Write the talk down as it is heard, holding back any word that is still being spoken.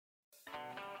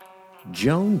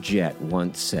Joan Jett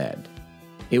once said,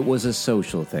 "It was a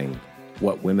social thing,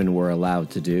 what women were allowed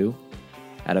to do."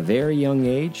 At a very young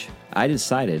age, I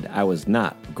decided I was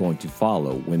not going to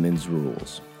follow women's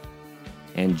rules.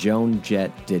 And Joan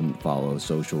Jett didn't follow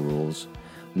social rules,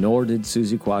 nor did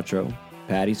Suzi Quatro,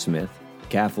 Patti Smith,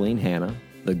 Kathleen Hanna,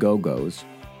 the Go-Go's,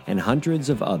 and hundreds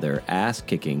of other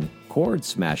ass-kicking,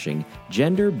 chord-smashing,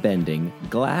 gender-bending,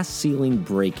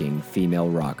 glass-ceiling-breaking female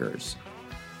rockers.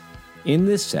 In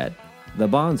this set, the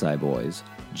Bonsai Boys,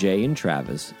 Jay and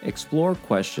Travis, explore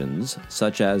questions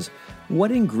such as,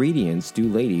 what ingredients do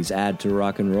ladies add to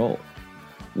rock and roll?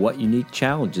 What unique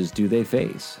challenges do they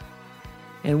face?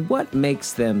 And what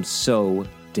makes them so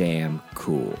damn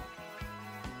cool?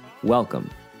 Welcome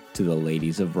to the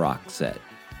Ladies of Rock set.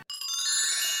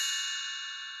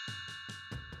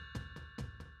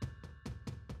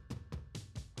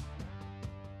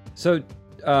 So,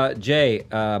 Jay,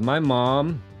 my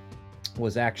mom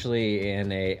was actually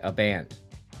in a band.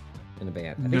 I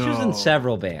think she was in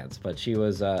several bands, but she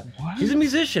was she's a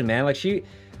musician, man. She's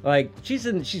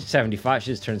 75.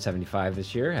 She just turned 75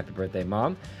 this year. Happy birthday,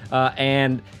 Mom.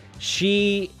 And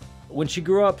when she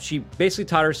grew up, she basically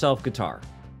taught herself guitar,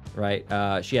 right?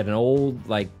 She had an old,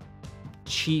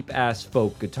 cheap ass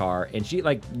folk guitar, and she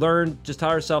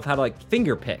taught herself how to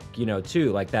finger pick,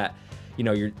 too, like that.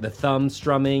 The thumb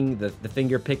strumming, the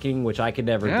finger picking, which I could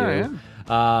never do.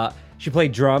 Yeah. She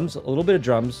played drums, a little bit of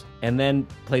drums, and then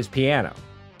plays piano.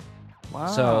 Wow.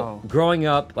 So growing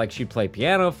up, she'd play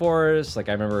piano for us. I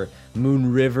remember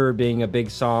Moon River being a big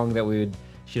song that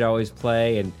she'd always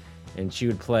play, and she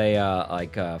would play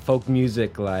folk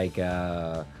music,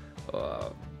 kind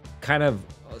of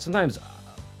sometimes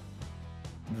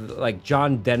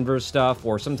John Denver stuff,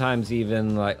 or sometimes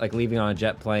even like Leaving on a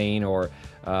Jet Plane, or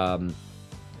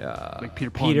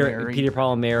Peter,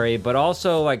 Paul and Mary, but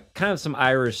also kind of some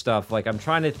Irish stuff. I'm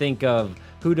trying to think of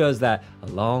who does that. A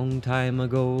long time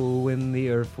ago when the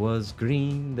earth was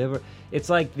green,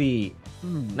 it's like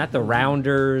not the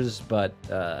Rounders, but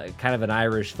kind of an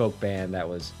Irish folk band that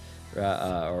was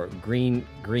or green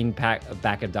pack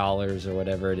of dollars or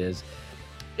whatever it is.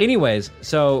 Anyways,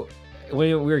 so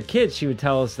when we were kids, she would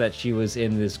tell us that she was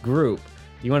in this group.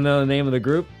 You want to know the name of the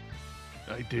group?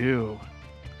 I do.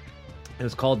 It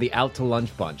was called the Out to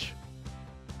Lunch Bunch.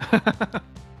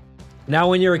 Now,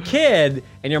 when you're a kid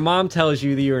and your mom tells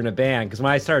you that you're in a band, because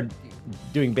when I started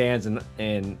doing bands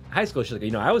in high school, she's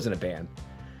like, I was in a band,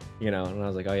 and I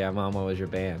was like, oh yeah, Mom, what was your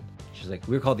band? She's like,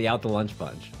 we were called the Out to Lunch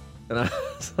Bunch. And I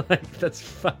was like, that's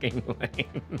fucking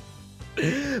lame.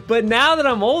 But now that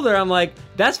I'm older, I'm like,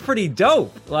 that's pretty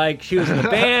dope. She was in a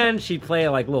band, she'd play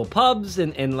at little pubs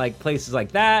and places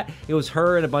like that. It was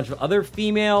her and a bunch of other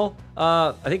female,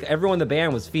 I think everyone in the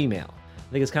band was female.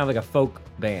 I think it's kind of like a folk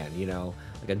band,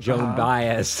 like a Joan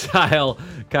Baez style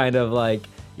kind of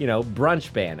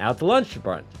brunch band, Out to Lunch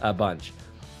bunch.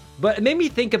 But it made me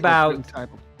think about,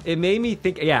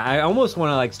 I almost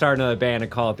want to start another band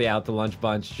and call it the Out to Lunch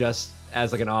Bunch, just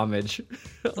as an homage.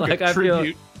 I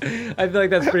feel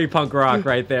like that's pretty punk rock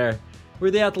right there.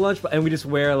 We're the Out to Lunch, and we just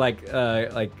wear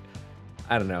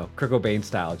I don't know, Kurt Cobain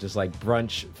style, just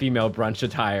female brunch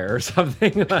attire or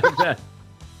something like that.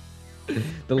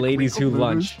 The ladies who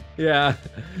lunch. Yeah.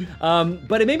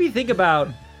 But it made me think about,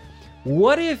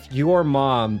 what if your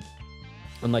mom,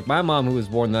 unlike my mom who was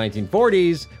born in the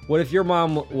 1940s, what if your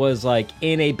mom was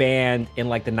in a band in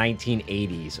the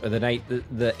 1980s or the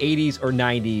 80s or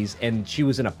 90s, and she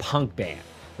was in a punk band,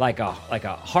 like a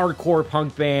hardcore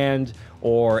punk band,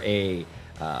 or a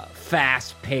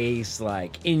fast-paced,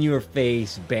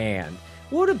 in-your-face band?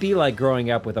 What would it be like growing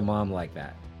up with a mom like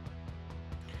that?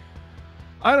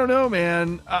 I don't know,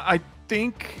 man. I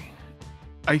think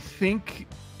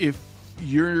if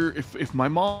my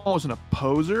mom wasn't a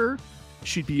poser,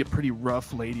 she'd be a pretty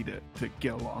rough lady to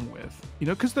get along with,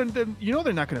 because then they're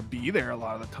not going to be there a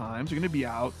lot of the times. They're going to be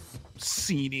out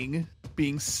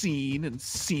being seen and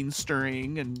scene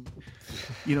stirring and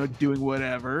doing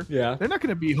whatever. Yeah, they're not going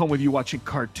to be home with you watching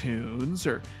cartoons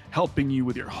or helping you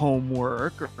with your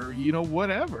homework or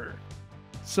whatever.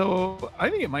 So I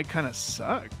think it might kind of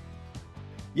suck.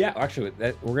 Yeah, actually,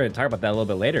 we're going to talk about that a little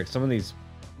bit later. Some of these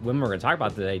women we're going to talk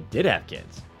about today did have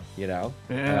kids. Yeah.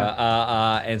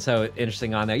 And so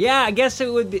interesting on there. Yeah, I guess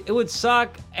it would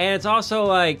suck, and it's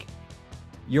also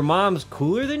your mom's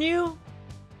cooler than you.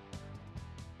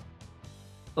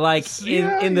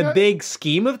 In the big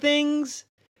scheme of things,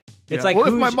 it's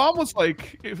if my mom was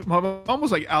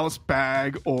Alice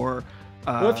Bagg, or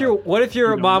what if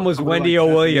your mom was Wendy O.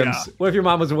 Williams? Yeah. What if your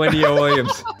mom was Wendy O.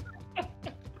 Williams?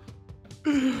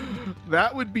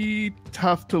 That would be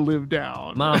tough to live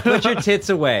down. Mom, put your tits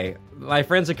away. My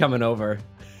friends are coming over.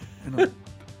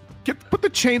 Put the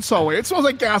chainsaw away. It smells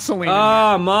like gasoline.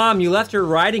 Oh, Mom, you left your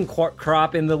riding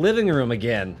crop in the living room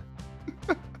again.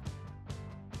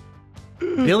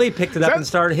 Billy picked it up and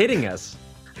started hitting us.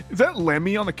 Is that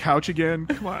Lemmy on the couch again?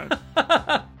 Come on.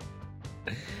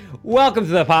 Welcome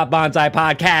to the Pop Bonsai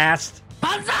Podcast.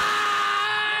 Bonsai!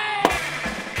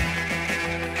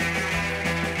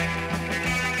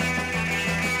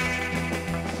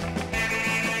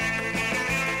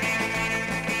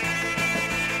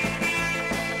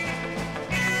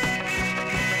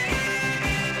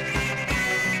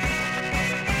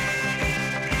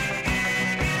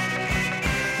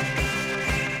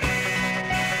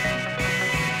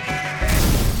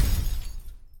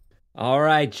 All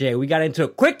right, Jay, we got into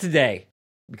it quick today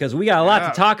because we got a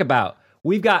lot to talk about.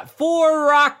 We've got 4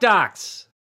 rock docs.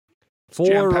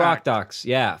 4 rock docs.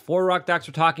 Yeah, 4 rock docs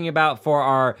we're talking about for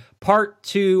our part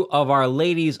 2 of our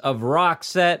Ladies of Rock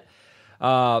set.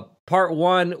 Part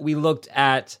 1, we looked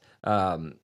at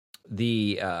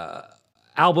the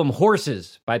album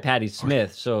Horses by Patti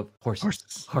Smith. So,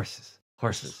 horses.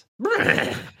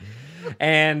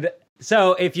 And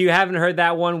so if you haven't heard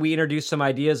that one, we introduced some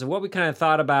ideas of what we kind of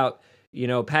thought about, you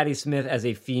know, Patti Smith as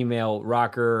a female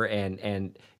rocker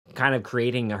and kind of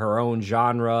creating her own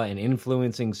genre and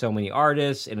influencing so many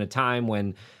artists in a time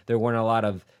when there weren't a lot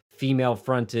of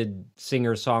female-fronted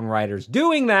singer-songwriters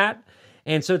doing that.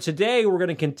 And so today we're going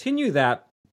to continue that,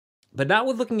 but not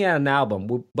with looking at an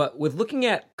album, but with looking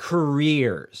at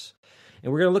careers.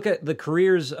 And we're going to look at the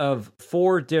careers of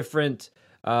 4 different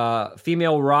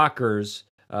female rockers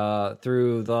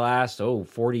through the last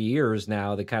 40 years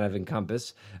now that kind of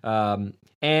encompass.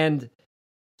 And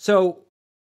so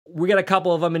we got a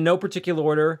couple of them in no particular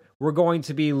order. We're going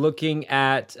to be looking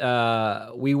at,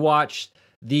 we watched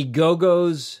the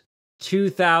Go-Go's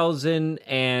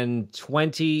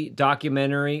 2020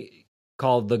 documentary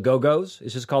called The Go-Go's.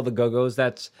 It's just called The Go-Go's.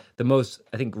 That's the most,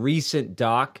 I think, recent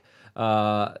doc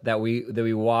that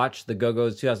we watched, the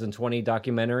Go-Go's 2020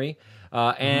 documentary.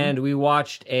 And we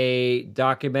watched a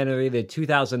documentary, the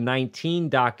 2019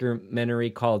 documentary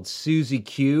called Susie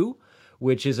Q,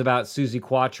 which is about Suzi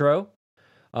Quatro.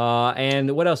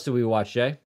 And what else did we watch,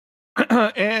 Jay?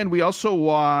 And we also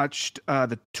watched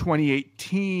the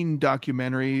 2018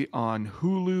 documentary on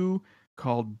Hulu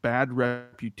called Bad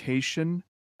Reputation.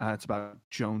 It's about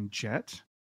Joan Jett.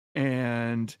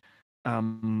 And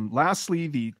lastly,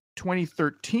 the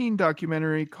 2013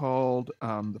 documentary called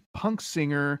The Punk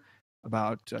Singer,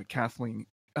 about Kathleen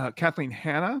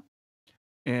Hanna,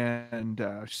 and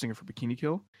she's a singer for Bikini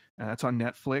Kill. That's on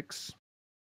Netflix.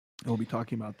 We'll be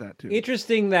talking about that too.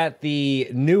 Interesting that the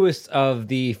newest of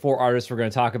the 4 artists we're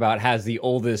going to talk about has the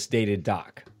oldest dated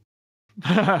doc.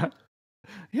 Yeah,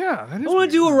 that is. I want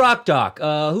to do a rock doc. Who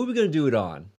are we going to do it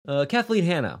on? Kathleen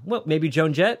Hanna. Well, maybe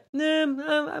Joan Jett?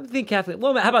 Nah, I think Kathleen.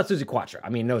 Well, how about Suzi Quatro? I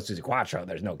mean, no Suzi Quatro.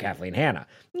 There's no Kathleen Hanna.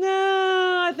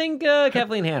 No, I think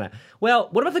Kathleen Hanna. Well,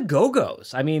 what about the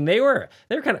Go-Go's? I mean, they were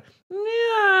kind of.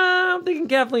 Yeah, I'm thinking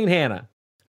Kathleen Hanna.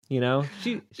 You know,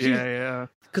 she. Yeah.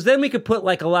 Because then we could put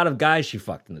like a lot of guys she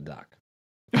fucked in the doc.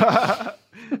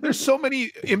 There's so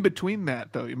many in between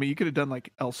that, though. I mean, you could have done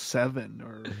like L7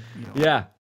 or yeah.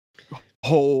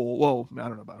 Hole. Well, I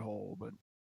don't know about Hole, but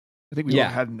I think we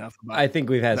had enough about I think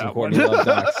we've had some Courtney Love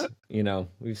docs. You know,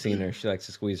 we've seen her. She likes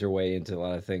to squeeze her way into a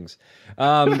lot of things.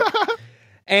 And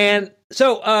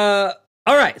so, all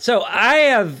right. So I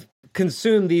have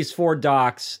consumed these 4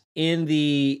 docs in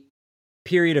the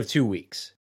period of 2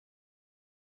 weeks.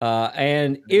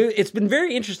 And it's been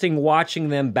very interesting watching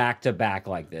them back to back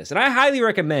like this. And I highly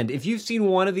recommend, if you've seen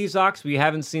one of these docs, but you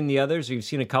haven't seen the others, or you've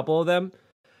seen a couple of them,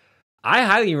 I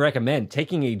highly recommend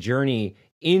taking a journey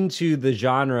into the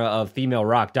genre of female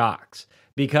rock docs,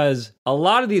 because a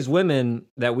lot of these women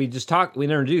that we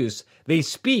introduced, they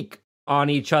speak on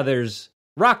each other's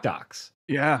rock docs.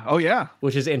 Yeah. Oh, yeah.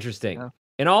 Which is interesting. Yeah.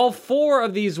 And all 4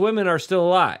 of these women are still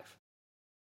alive.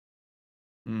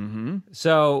 Mm-hmm.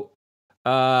 So,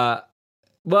 well,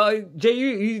 Jay,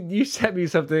 you sent me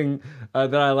something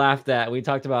that I laughed at. We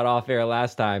talked about off air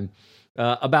last time.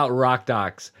 About rock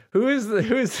docs. Who is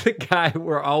the guy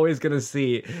we're always going to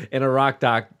see in a rock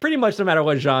doc, pretty much no matter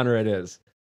what genre it is?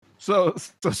 So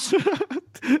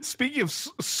speaking of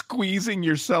squeezing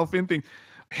yourself in things,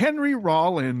 Henry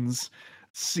Rollins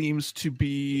seems to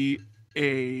be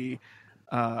a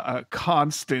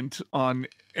constant on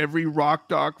every rock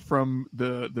doc, from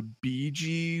the Bee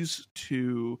Gees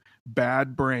to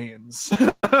Bad Brains.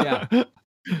 Yeah.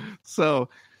 So.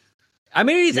 I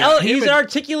mean, he's an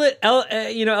articulate,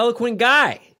 eloquent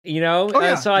guy, you know. Oh,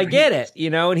 yeah. So I get it, you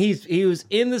know. And he was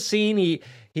in the scene.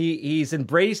 He's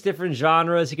embraced different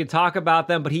genres. He can talk about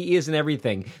them, but he isn't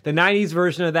everything. The 90s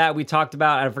version of that we talked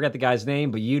about, I forget the guy's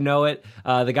name, but you know it.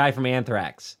 The guy from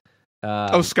Anthrax.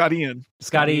 Scott Ian.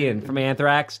 Scott Ian from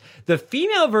Anthrax. The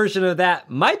female version of that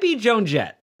might be Joan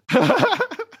Jett.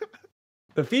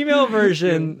 The female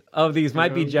version of these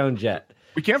might be Joan Jett.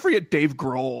 We can't forget Dave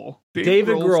Grohl.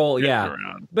 David Grohl, yeah.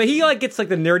 But he like gets like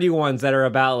the nerdy ones that are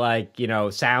about like,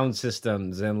 sound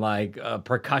systems and like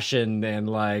percussion and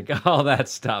like all that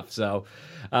stuff. So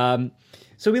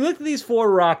we looked at these 4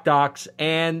 rock docs,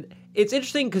 and it's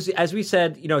interesting because as we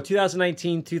said,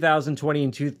 2019, 2020,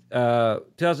 and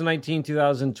 2019,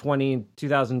 2020, and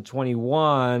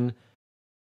 2021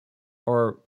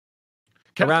 or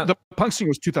around the Punk Singer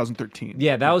was 2013.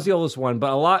 Yeah, that was the oldest one,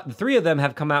 but 3 of them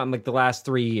have come out in like the last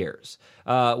 3 years,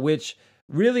 which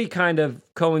really kind of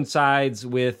coincides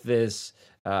with this,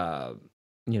 the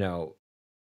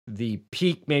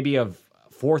peak maybe of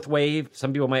 4th wave.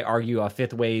 Some people might argue a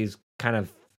 5th wave kind of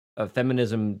a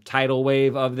feminism tidal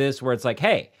wave of this, where it's like,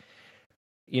 hey,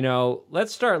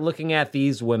 let's start looking at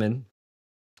these women,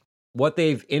 what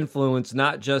they've influenced,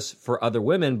 not just for other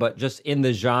women, but just in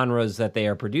the genres that they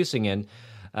are producing in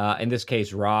this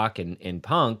case, rock and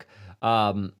punk.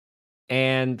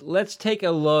 And let's take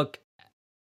a look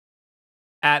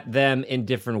at them in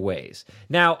different ways.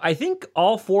 Now, I think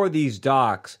all 4 of these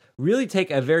docs really take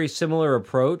a very similar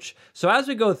approach. So as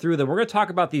we go through them, we're going to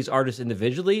talk about these artists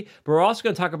individually, but we're also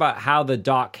going to talk about how the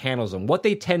doc handles them, what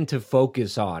they tend to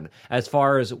focus on as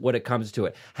far as what it comes to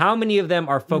it. How many of them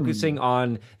are focusing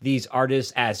on these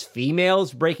artists as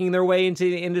females breaking their way into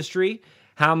the industry?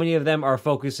 How many of them are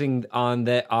focusing on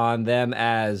them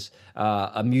as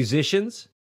musicians?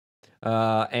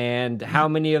 And how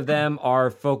many of them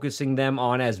are focusing them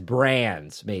on as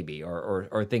brands, maybe,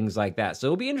 or things like that. So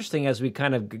it'll be interesting as we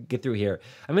kind of get through here.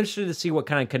 I'm interested to see what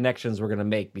kind of connections we're going to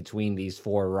make between these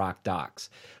 4 rock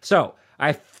docs. So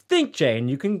I think, Jane,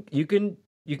 you can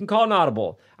call an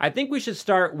audible. I think we should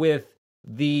start with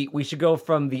we should go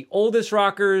from the oldest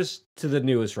rockers to the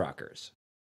newest rockers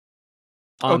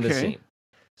on the scene.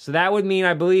 So that would mean,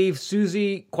 I believe,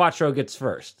 Suzi Quatro gets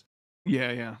first.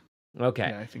 Yeah. Okay.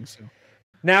 Yeah, I think so.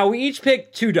 Now, we each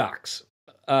picked 2 docs.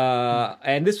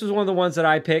 And this was one of the ones that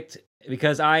I picked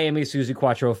because I am a Suzi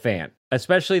Quatro fan.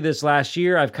 Especially this last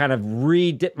year, I've kind of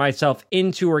re-dipped myself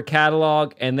into her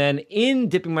catalog. And then in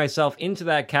dipping myself into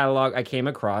that catalog, I came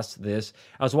across this.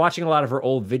 I was watching a lot of her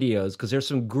old videos because there's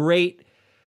some great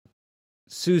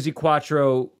Suzi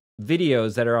Quatro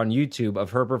videos that are on YouTube of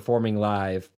her performing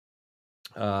live.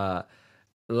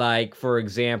 Like, for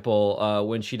example,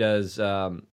 when she does...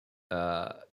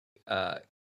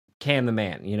 Can the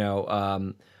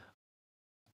Man,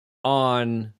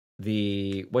 on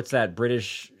the, what's that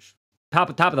British top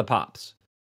of the Pops.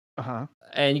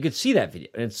 And you could see that video,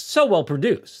 and it's so well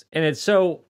produced, and it's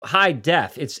so high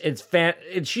def.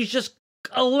 She's just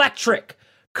electric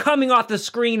coming off the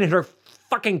screen in her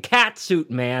fucking cat suit,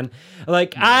 man.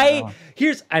 Like, we're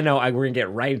gonna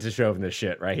get right into shoving this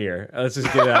shit right here. Let's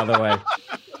just get it out of the way.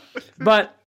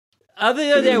 But the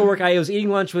other day at work, I was eating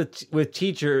lunch with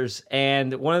teachers,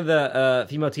 and one of the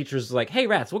female teachers was like, "Hey,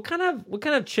 Rats, what kind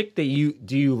of chick do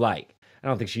you like?" I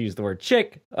don't think she used the word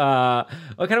chick. What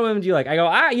kind of women do you like? I go,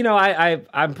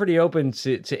 I'm pretty open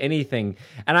to anything.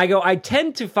 And I go, I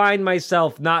tend to find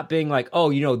myself not being like,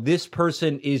 oh, this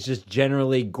person is just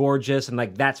generally gorgeous and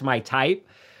like that's my type,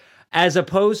 as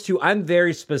opposed to I'm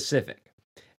very specific.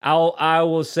 I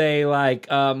will say like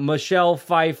Michelle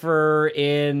Pfeiffer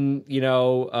in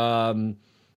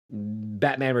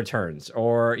Batman Returns,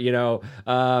 or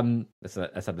that's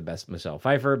not the best Michelle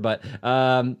Pfeiffer, but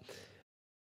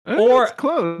or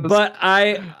close. But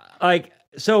I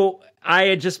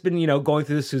had just been going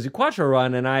through the Suzi Quatro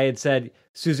run, and I had said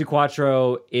Suzi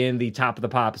Quatro in the Top of the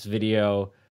Pops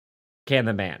video, Can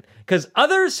the Man, because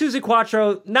other Suzi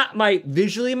Quatro, not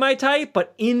visually my type,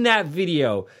 but in that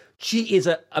video, she is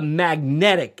a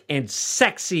magnetic and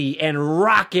sexy and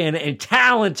rockin' and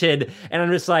talented, and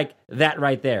I'm just like, that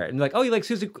right there. And like, oh, you like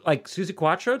Suzi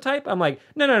Quatro type? I'm like,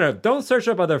 no, don't search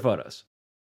up other photos.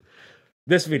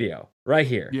 This video right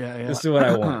here. Yeah. This is what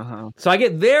I want. So I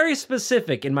get very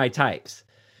specific in my types.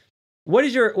 What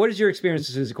is your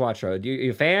experience with Suzi Quatro? Are you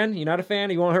a fan? You not a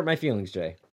fan? You won't hurt my feelings,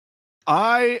 Jay.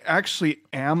 I actually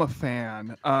am a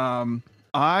fan.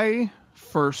 I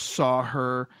first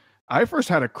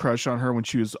had a crush on her when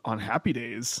she was on Happy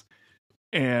Days,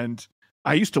 and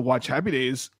I used to watch Happy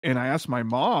Days, and I asked my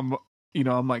mom,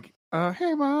 I'm like,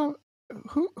 hey Mom,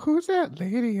 who's that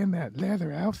lady in that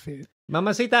leather outfit?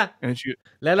 Mamacita. And she,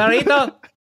 Lelarito.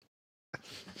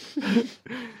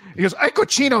 He goes, ay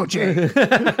cochino, Jay.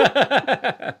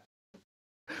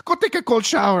 Go take a cold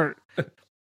shower.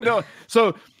 No,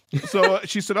 so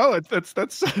she said, "Oh, that's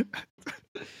that's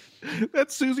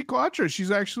Suzi Quatro.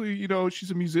 She's actually,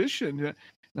 she's a musician." And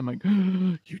I'm like,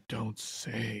 "You don't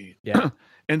say." Yeah.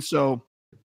 And so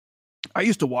I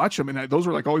used to watch them, and those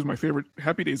were like always my favorite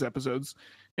Happy Days episodes.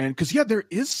 And because there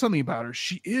is something about her.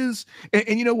 She is,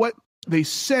 and you know what? They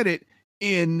said it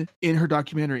in her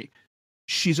documentary.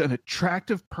 She's an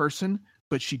attractive person,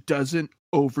 but she doesn't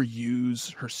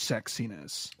overuse her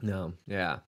sexiness. No.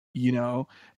 Yeah.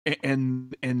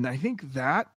 And I think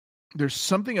that there's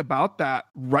something about that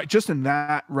just in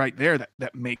that right there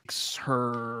that makes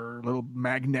her a little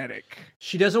magnetic.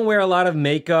 She doesn't wear a lot of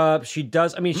makeup. She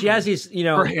does. I mean, she has these,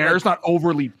 her hair's not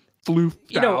overly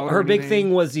floofed out. Her big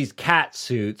thing was these cat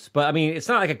suits, but I mean, it's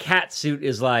not like a cat suit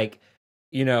is like,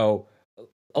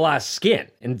 a lot of skin,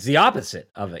 and it's the opposite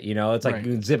of it. It's like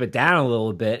you can zip it down a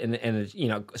little bit, and it,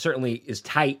 certainly is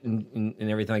tight and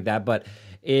everything like that. But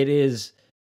it is,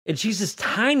 and she's this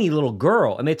tiny little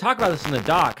girl, and they talk about this in the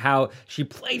doc how she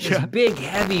played this big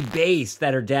heavy bass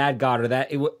that her dad got her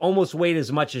that it almost weighed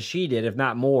as much as she did, if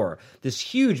not more. This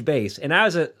huge bass, and I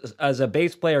was as a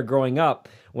bass player growing up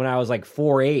when I was like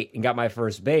 4'8" and got my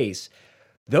first bass.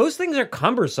 Those things are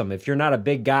cumbersome if you're not a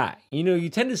big guy. You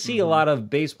tend to see a lot of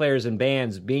bass players and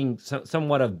bands being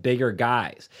somewhat of bigger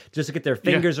guys, just to get their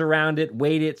fingers around it,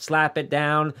 weight it, slap it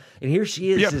down. And here she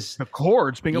is. The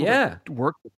chords, being able to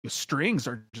work the strings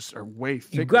are way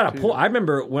thicker. You got to pull. I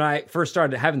remember when I first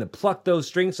started having to pluck those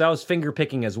strings, so I was finger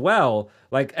picking as well.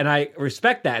 And I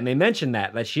respect that. And they mentioned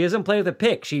that she doesn't play with a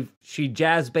pick. She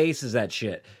jazz basses that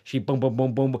shit. She boom, boom,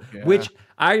 boom, boom, which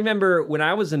I remember when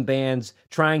I was in bands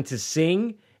trying to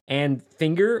sing and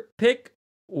finger pick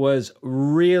was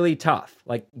really tough.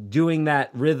 Like doing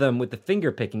that rhythm with the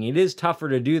finger picking. It is tougher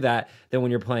to do that than when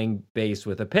you're playing bass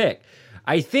with a pick.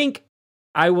 I think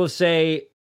I will say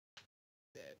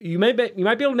you might be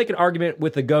able to make an argument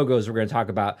with the Go-Go's we're going to talk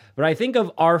about, but I think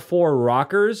of our four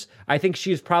rockers, I think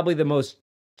she's probably the most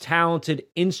talented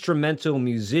instrumental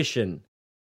musician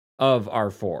of our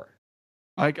four.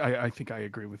 I think I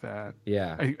agree with that.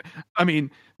 Yeah. I mean,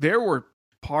 there were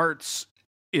parts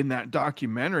in that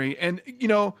documentary, and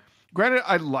granted,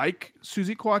 I like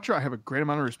Suzi Quatro. I have a great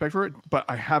amount of respect for it, but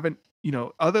I haven't,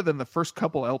 other than the first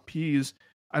couple LPs,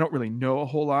 I don't really know a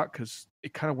whole lot because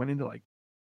it kind of went into like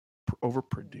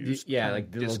overproduced. Yeah, like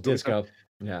the little disco.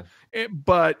 Yeah.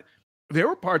 But there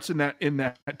were parts in that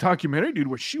documentary, dude,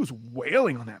 where she was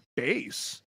wailing on that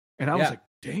bass, and I was like,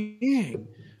 dang.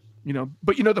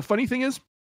 But the funny thing is,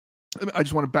 I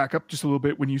just want to back up just a little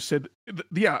bit when you said,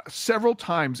 several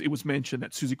times it was mentioned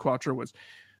that Suzi Quatro was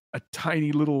a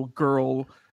tiny little girl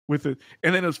with it.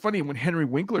 And then it was funny when Henry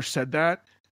Winkler said that,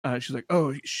 she's like,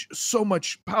 "Oh, so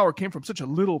much power came from such a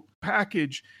little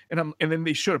package." And then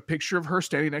they showed a picture of her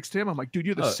standing next to him. I'm like, "Dude,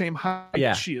 you're the same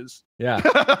height she is." Yeah.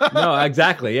 No,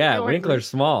 exactly. Yeah. Winkler's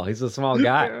small. He's a small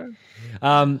guy.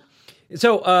 Yeah.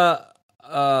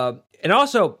 And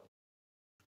also,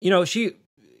 she,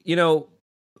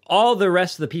 all the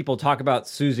rest of the people talk about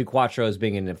Suzi Quatro as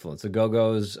being an influence. The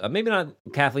Go-Go's, maybe not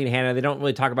Kathleen Hanna. They don't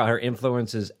really talk about her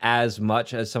influences as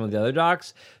much as some of the other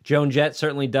docs. Joan Jett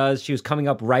certainly does. She was coming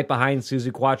up right behind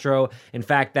Suzi Quatro. In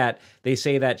fact, that they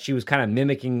say that she was kind of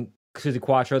mimicking Suzi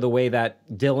Quatro the way that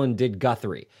Dylan did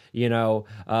Guthrie.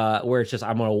 Where it's just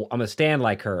I'm gonna stand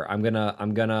like her. I'm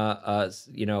gonna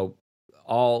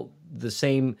all the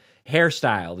same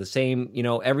hairstyle, the same,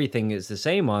 everything is the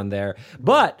same on there.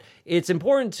 But it's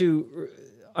important to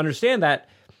understand that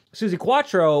Suzi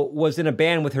Quatro was in a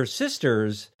band with her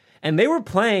sisters, and they were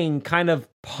playing kind of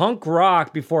punk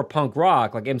rock before punk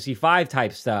rock, like MC5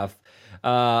 type stuff,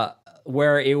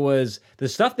 where it was, the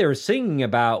stuff they were singing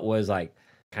about was like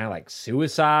kind of like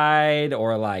suicide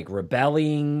or like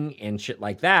rebelling and shit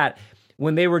like that,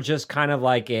 when they were just kind of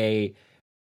like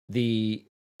the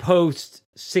post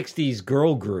 60s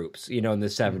girl groups, in the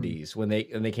 70s. When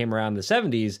they came around in the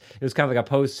 70s, it was kind of like a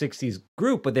post 60s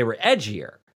group, but they were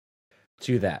edgier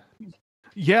to that.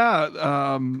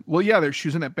 Yeah. She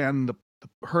was in that band,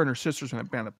 her and her sisters in that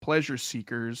band, the Pleasure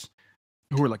Seekers,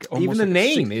 who were like almost even the like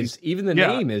name 60s.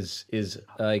 Name is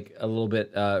like a little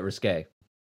bit risque.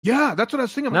 Yeah, that's what I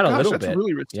was thinking. Not like, a little that's bit.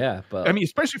 Really risque. Yeah, but I mean,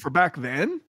 especially for back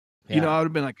then, I would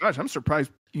have been like, gosh, I'm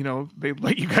surprised, they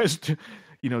let you guys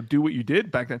do what you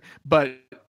did back then. But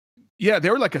yeah, they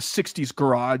were like a 60s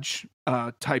garage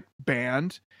type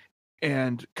band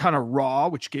and kind of raw,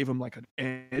 which gave them like an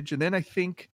edge. And then I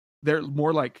think they're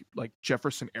more like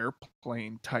Jefferson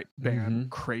Airplane type band.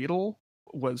 Cradle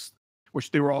was,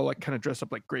 which they were all like kind of dressed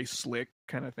up like Grace Slick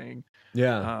kind of thing.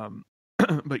 Yeah.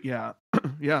 But yeah.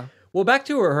 Well, back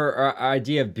to her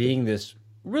idea of being this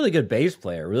really good bass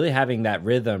player, really having that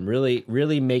rhythm,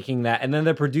 really making that. And then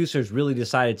the producers really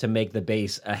decided to make the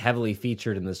bass heavily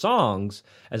featured in the songs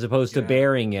as opposed to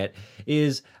burying it.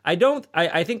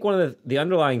 I think one of the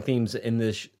underlying themes in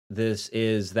this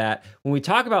is that when we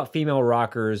talk about female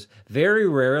rockers, very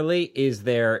rarely is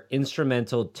their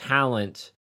instrumental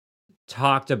talent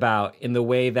talked about in the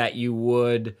way that you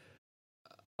would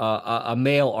a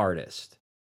male artist.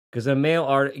 Because a male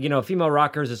art, female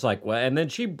rockers, it's like, well, and then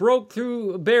she broke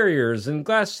through barriers and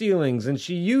glass ceilings, and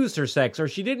she used her sex, or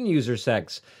she didn't use her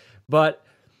sex. But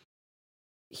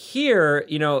here,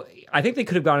 I think they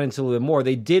could have gone into a little bit more.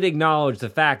 They did acknowledge the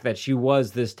fact that she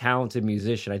was this talented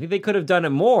musician. I think they could have done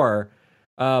it more,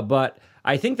 but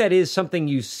I think that is something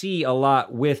you see a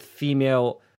lot with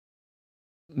female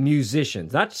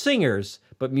musicians, not singers,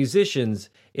 but musicians,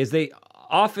 is they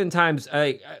oftentimes,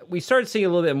 we started seeing a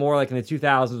little bit more like in the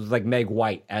 2000s with like Meg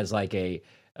White as like a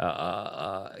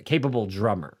capable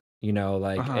drummer,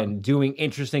 and doing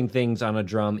interesting things on a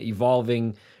drum,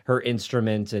 evolving her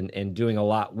instrument and doing a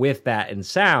lot with that and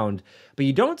sound. But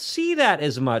you don't see that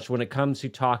as much when it comes to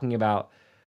talking about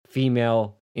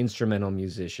female instrumental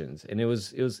musicians. And it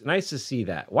was nice to see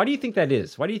that. Why do you think that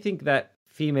is? Why do you think that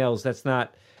females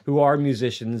who are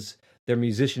musicians, their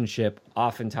musicianship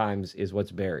oftentimes is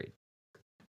what's buried?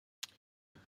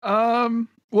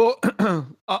 Well,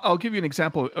 I'll give you an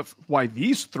example of why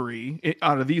these three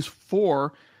out of these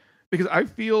four, because I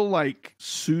feel like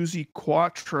Suzi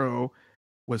Quatro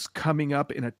was coming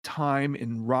up in a time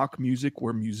in rock music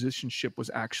where musicianship was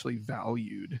actually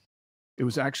valued. It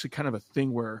was actually kind of a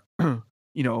thing where,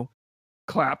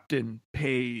 Clapton,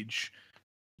 Page,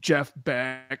 Jeff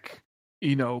Beck,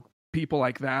 people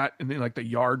like that, and then like the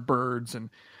Yardbirds, and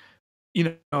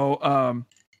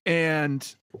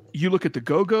and you look at the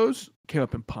Go-Go's, came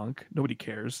up in punk, nobody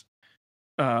cares.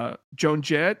 Joan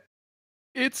Jett,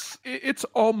 it's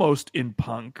almost in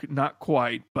punk, not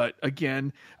quite, but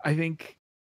again, I think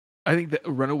that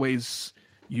Runaways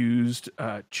used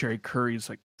Cherry Curry's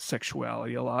like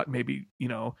sexuality a lot, maybe,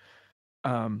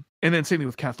 and then same thing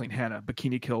with Kathleen Hanna,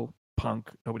 Bikini Kill, punk,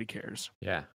 nobody cares.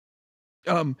 Yeah.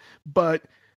 But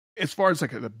as far as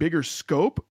like the bigger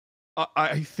scope,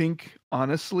 I think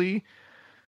honestly,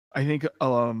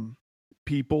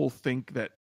 people think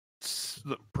that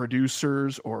the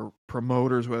producers or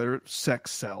promoters, whether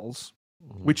sex sells,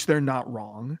 which they're not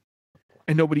wrong,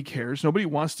 and nobody cares. Nobody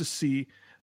wants to see,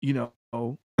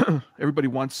 everybody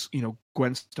wants,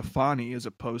 Gwen Stefani as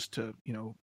opposed to,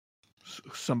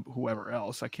 some whoever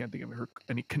else. I can't think of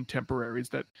any contemporaries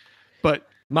but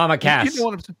Mama Cass. You know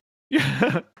what I'm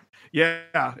saying?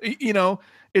 Yeah.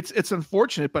 It's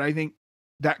unfortunate, but I think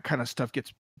that kind of stuff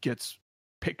gets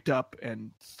picked up and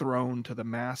thrown to the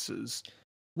masses.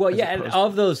 Well, yeah, and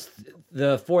of those,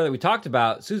 the four that we talked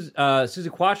about, Suzi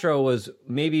Quatro was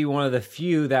maybe one of the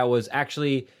few that was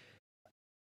actually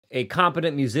a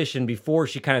competent musician before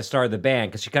she kind of started the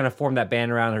band, because she kind of formed that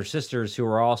band around her sisters who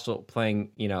were also playing,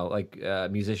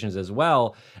 musicians as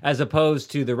well, as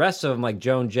opposed to the rest of them, like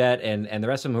Joan Jett and the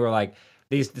rest of them who were like,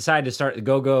 they decided to start the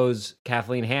Go-Go's,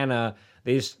 Kathleen Hanna,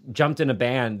 they just jumped in a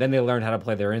band, then they learned how to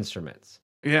play their instruments.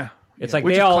 Yeah. It's like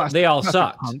they all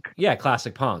sucked. Punk. Yeah,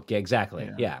 classic punk. Yeah, exactly.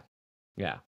 Yeah.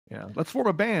 Let's form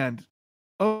a band.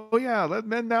 Oh yeah,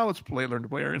 now let's learn to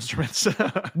play our instruments.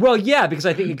 Well, yeah, because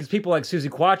people like Suzi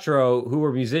Quatro, who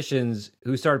were musicians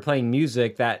who started playing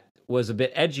music that was a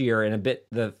bit edgier and a bit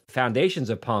the foundations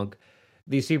of punk.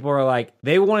 These people are like,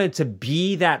 they wanted to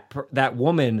be that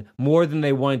woman more than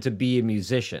they wanted to be a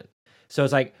musician. So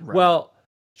it's like, well,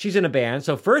 she's in a band,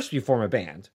 so first you form a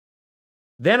band.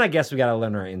 Then I guess we got to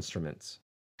learn our instruments,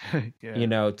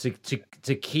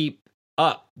 to keep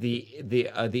up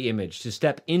the image, to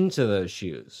step into those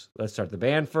shoes. Let's start the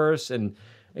band first, and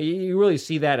you really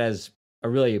see that as a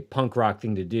really punk rock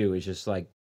thing to do. Is just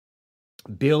like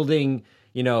building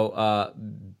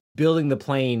the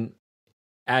plane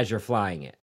as you're flying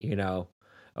it,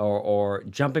 or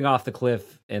jumping off the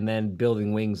cliff and then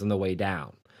building wings on the way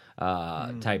down,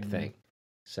 type thing.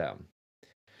 So.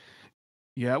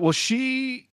 Yeah, well,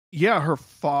 her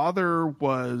father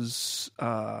was,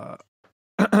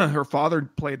 her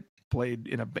father played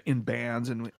in bands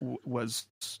and was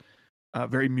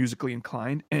very musically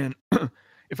inclined. And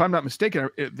if I'm not mistaken,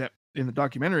 that in the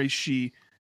documentary, she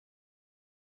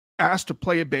asked to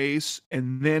play a bass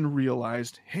and then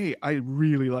realized, hey, I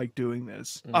really like doing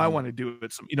this. I want to do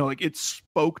it. It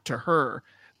spoke to her.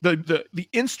 The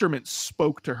instrument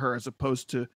spoke to her as opposed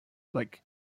to like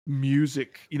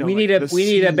music. We need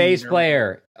a bass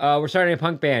player. We're starting a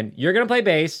punk band. You're gonna play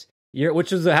bass.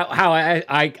 Which is how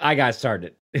I got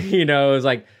started. It was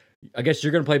like, I guess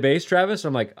you're gonna play bass, Travis.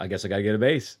 I'm like, I guess I gotta get a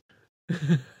bass.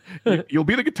 You'll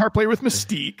be the guitar player with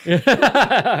Mystique.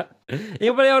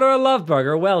 Anybody order a Love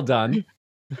Burger? Well done.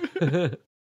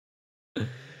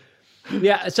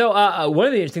 Yeah. So one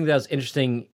of the things that was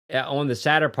interesting on the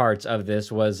sadder parts of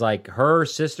this was like her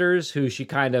sisters, who she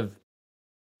kind of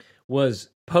was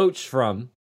poached from.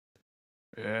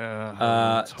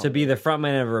 Yeah. To be the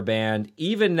frontman of her band.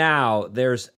 Even now,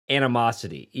 there's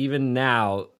animosity. Even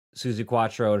now, Suzi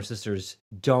Quatro and her sisters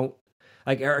don't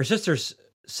like. Her sisters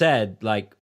said,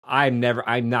 like, I'm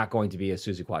not going to be a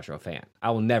Suzi Quatro fan.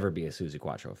 I will never be a Suzi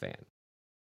Quatro fan.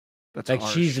 That's like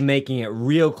harsh. She's making it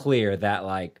real clear that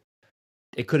like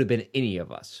it could have been any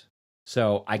of us.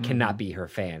 So I cannot be her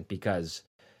fan because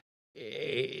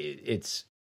it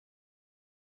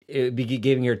would be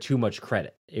giving her too much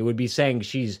credit. It would be saying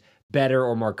she's better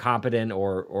or more competent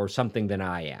or something than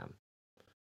I am.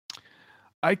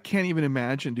 I can't even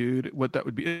imagine, dude, what that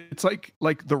would be. It's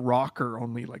like The Rocker,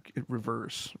 only like in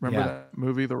reverse. Remember that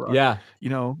movie, The Rocker? Yeah. You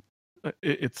know,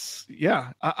 it's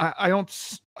yeah. I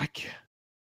can't.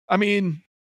 I mean,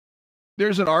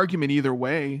 there's an argument either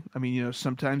way. I mean, you know,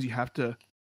 sometimes you have to,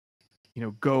 you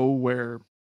know, go where,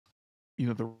 you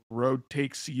know, the road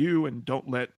takes you, and don't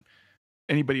let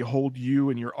anybody hold you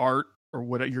and your art or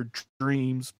what your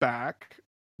dreams back.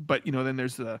 But you know, then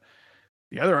there's the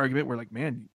other argument where like,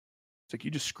 man, it's like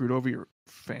you just screwed over your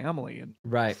family and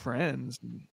friends.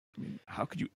 And, I mean, how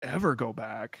could you ever go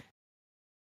back?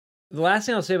 The last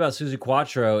thing I'll say about Suzi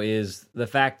Quatro is the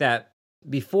fact that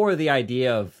before the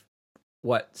idea of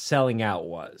what selling out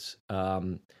was,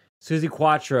 Suzi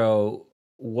Quatro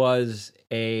was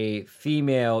a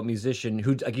female musician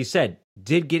who, like you said,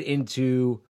 did get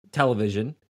into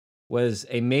television, was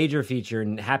a major feature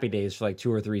in Happy Days for like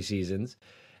 2 or 3 seasons,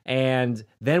 and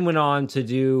then went on to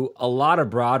do a lot of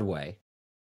Broadway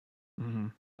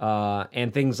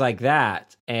and things like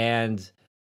that. And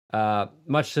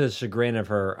much to the chagrin of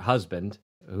her husband,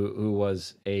 who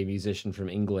was a musician from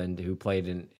England who played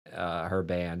in her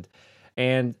band.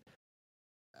 And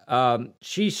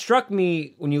she struck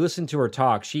me when you listen to her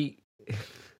talk. We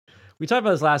talked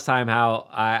about this last time, how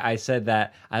I said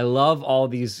that I love all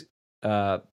these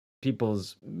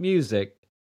people's music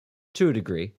to a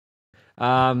degree.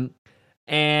 But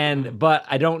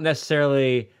I don't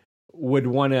necessarily would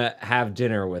want to have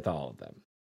dinner with all of them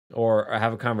or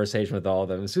have a conversation with all of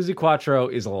them. And Suzi Quatro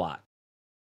is a lot.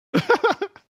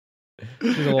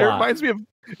 She's a lot. It reminds me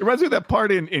of that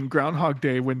part in Groundhog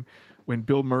Day when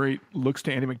Bill Murray looks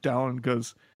to Andie MacDowell and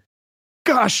goes,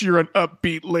 "Gosh, you're an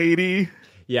upbeat lady."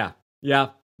 Yeah.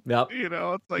 Yep. You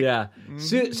know, it's like,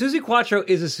 Suzi Quatro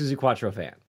is a Suzi Quatro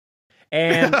fan.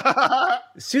 And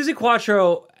Suzi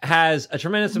Quatro has a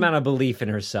tremendous amount of belief in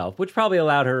herself, which probably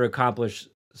allowed her to accomplish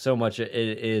so much it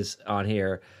is on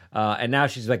here. And now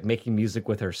she's like making music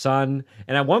with her son.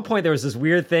 And at one point there was this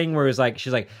weird thing where it was like,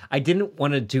 she's like, I didn't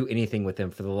want to do anything with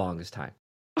him for the longest time.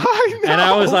 I know. And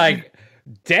I was like,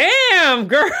 damn,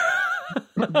 girl.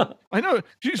 I know.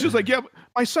 She's just like, yeah,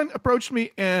 my son approached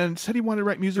me and said he wanted to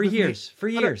write music for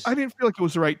years. I didn't feel like it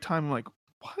was the right time. I'm like,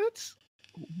 what?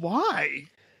 Why?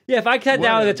 Yeah, if I sat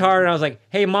down with a guitar and I was like,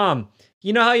 hey, Mom,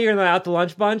 you know how you're out the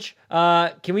lunch bunch?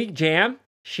 Can we jam?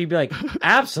 She'd be like,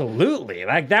 absolutely.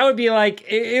 Like, that would be like,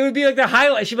 it would be like the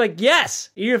highlight. She'd be like, yes.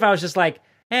 Even if I was just like,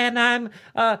 and I'm,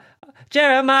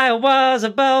 Jeremiah was a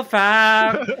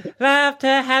bullfrog, love to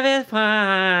have it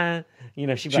fun. You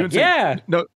know, she'd be like, yeah.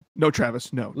 No,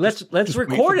 Travis, no. Let's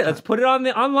record it. Let's put it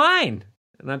online.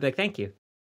 And I'd be like, thank you.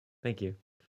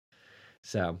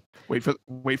 So wait for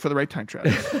the right time,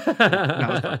 Travis.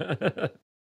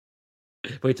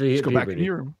 Wait till you just go back in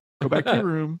your room. Go back to your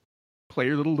room. Play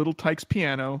your little Tykes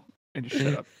piano and just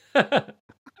shut up.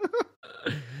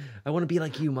 I want to be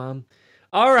like you, Mom.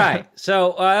 All right.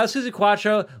 So Suzi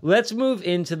Quatro. Let's move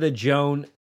into the Joan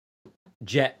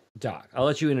Jett doc. I'll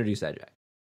let you introduce that, Jack.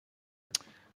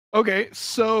 Okay,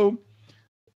 so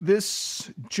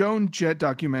this Joan Jett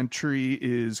documentary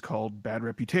is called Bad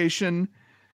Reputation.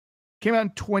 Came out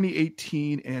in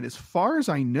 2018, and as far as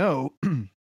I know,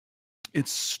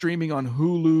 it's streaming on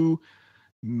Hulu,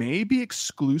 maybe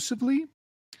exclusively.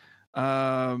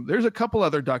 There's a couple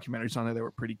other documentaries on there that were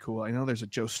pretty cool. I know there's a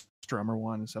Joe Strummer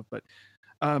one and stuff, but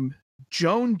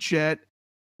Joan Jett,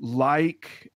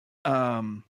 like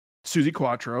Suzi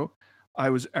Quatro, I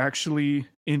was actually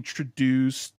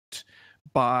introduced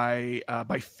by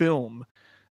film.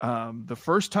 The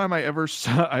first time I ever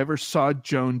saw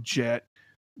Joan Jett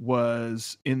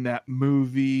was in that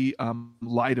movie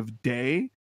Light of Day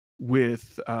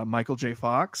with Michael J.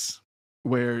 Fox,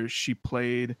 where she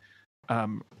played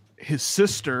his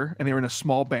sister, and they were in a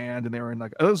small band, and they were in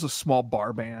like, it was a small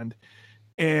bar band,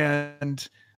 and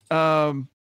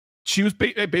she was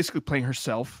basically playing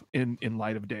herself in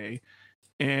Light of Day,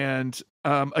 and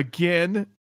again,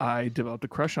 I developed a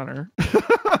crush on her.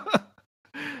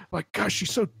 Like, gosh,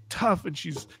 she's so tough, and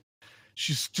she's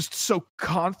just so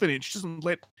confident. She doesn't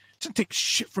take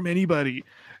shit from anybody,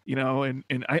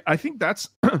 and I think that's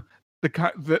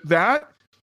that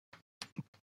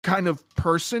kind of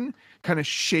person kind of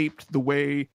shaped the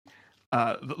way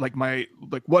like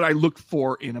what I looked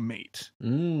for in a mate.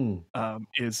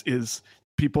 Is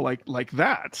people like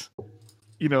that,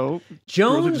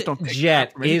 Joan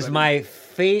Jett is my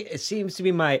it seems to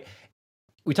be my.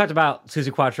 We talked about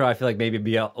Suzi Quatro. I feel like maybe it'd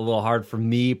be a little hard for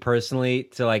me personally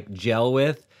to like gel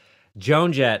with.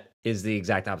 Joan Jett is the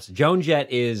exact opposite. Joan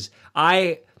Jett is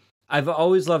I've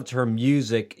always loved her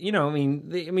music. These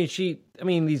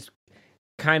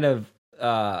kind of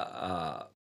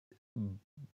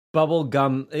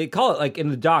bubblegum. They call it, like in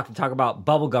the doc, to talk about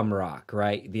bubblegum rock,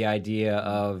 right? The idea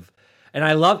of, and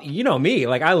I love, me,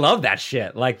 like I love that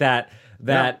shit, like that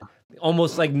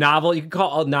almost like novel. You can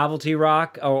call it novelty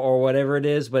rock or whatever it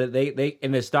is, but they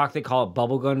in this doc they call it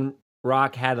bubblegum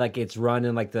rock. Had like its run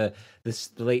in like the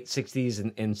late 60s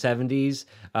and 70s,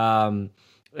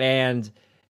 and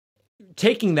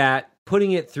taking that,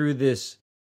 putting it through this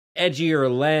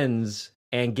edgier lens,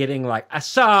 and getting like, I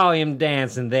saw him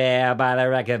dancing there by the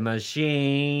record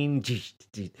machine,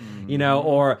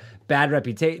 or Bad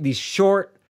Reputation. These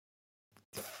short,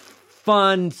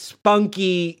 fun,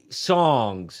 spunky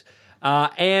songs.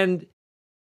 And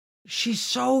she's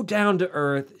so down to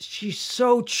earth. She's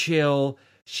so chill.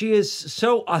 She is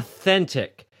so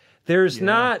authentic. There's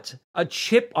not a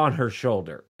chip on her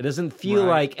shoulder. It doesn't feel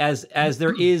like as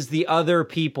there is the other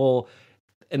people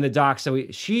in the docs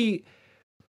that she,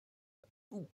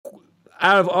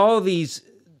 out of all these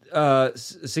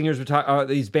singers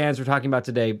these bands we're talking about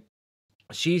today,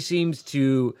 she seems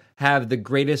to have the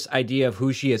greatest idea of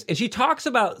who she is. And she talks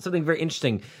about something very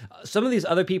interesting. Some of these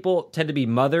other people tend to be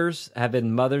mothers, have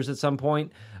been mothers at some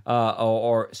point,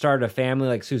 or started a family,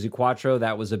 like Suzi Quatro.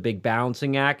 That was a big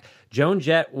balancing act. Joan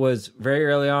Jett was very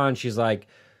early on. She's like,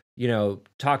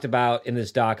 talked about in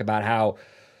this doc about how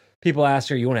people ask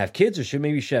her, you want to have kids, or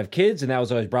maybe you should have kids? And that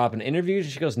was always brought up in interviews.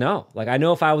 And she goes, no. Like, I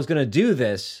know if I was going to do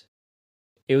this,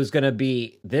 it was going to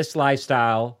be this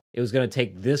lifestyle. It was going to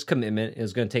take this commitment. It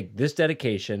was going to take this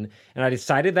dedication. And I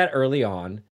decided that early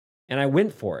on, and I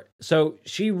went for it. So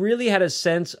she really had a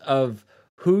sense of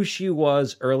who she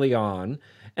was early on.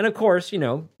 And of course,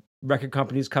 record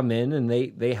companies come in and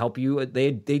they help you.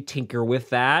 They tinker with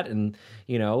that, and,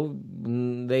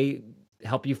 they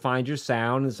help you find your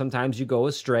sound, and sometimes you go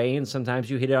astray, and sometimes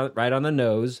you hit it right on the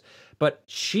nose. But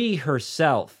she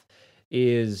herself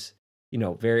is,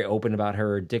 very open about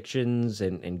her addictions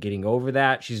and getting over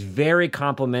that. She's very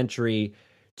complimentary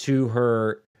to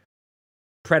her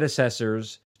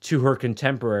predecessors, to her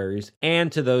contemporaries,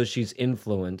 and to those she's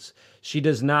influenced. She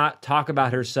does not talk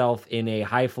about herself in a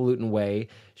highfalutin way.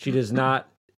 She does not,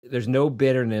 there's no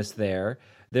bitterness there.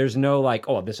 There's no like,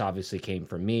 oh, this obviously came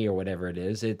from me or whatever it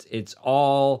is. It's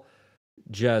all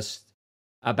just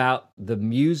about the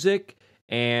music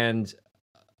and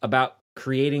about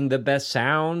creating the best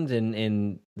sound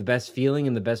and the best feeling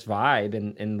and the best vibe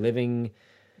and living,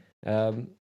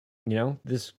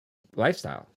 this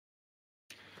lifestyle.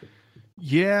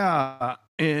 Yeah.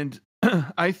 And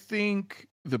I think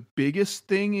the biggest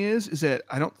thing is that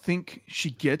I don't think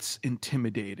she gets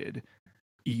intimidated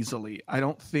easily. I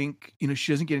don't think,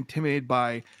 she doesn't get intimidated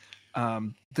by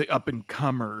the up and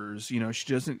comers. She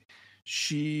doesn't,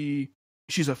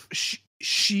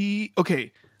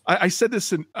 okay. I said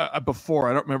this before.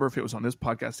 I don't remember if it was on this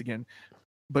podcast again,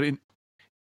 but in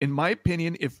my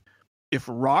opinion, if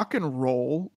rock and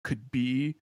roll could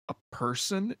be a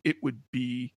person, it would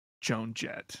be Joan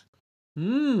Jett. I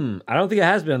don't think it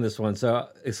has been on this one, so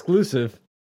exclusive.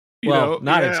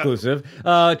 Not exclusive.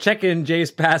 Check in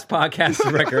Jay's past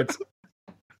podcast records.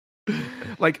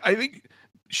 Like, I think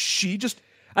she just.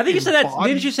 I think you said that.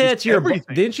 Didn't you say that to your?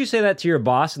 Didn't you say that to your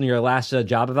boss in your last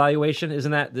job evaluation?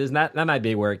 Isn't that might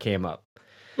be where it came up?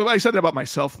 Well, I said that about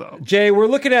myself, though. Jay, we're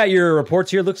looking at your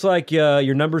reports here. It looks like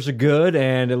your numbers are good,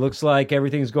 and it looks like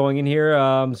everything's going in here.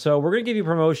 So we're gonna give you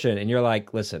promotion, and you're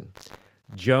like, listen,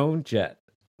 Joan Jett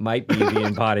might be the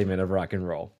embodiment of rock and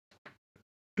roll.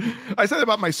 I said that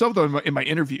about myself, though, in my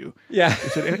interview. Yeah. I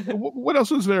said, what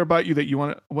else is there about you that you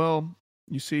want to? Well,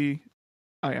 you see,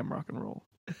 I am rock and roll.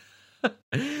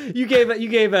 You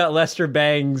gave Lester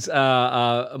Bangs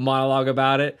a monologue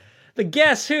about it. But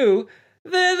guess who?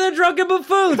 The drunken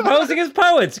buffoons posing as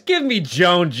poets. Give me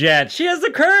Joan Jett. She has the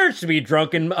courage to be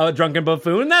drunken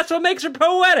buffoon. That's what makes her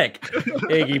poetic.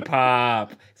 Iggy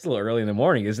Pop. It's a little early in the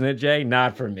morning, isn't it, Jay?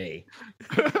 Not for me.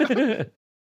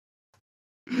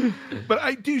 But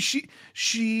I do.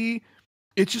 She.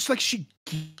 It's just like she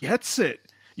gets it.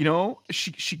 You know,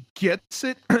 she gets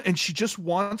it, and she just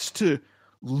wants to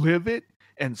live it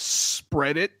and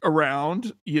spread it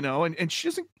around. You know, and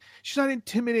she's not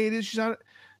intimidated.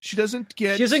 She doesn't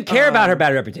care about her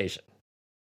bad reputation.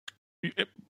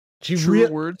 She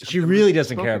really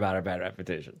doesn't care about her bad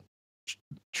reputation.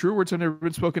 True words have never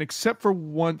been spoken except for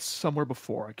once somewhere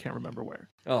before. I can't remember where.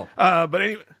 Oh, but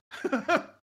anyway.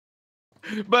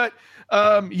 But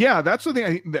yeah, that's the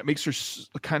thing that makes her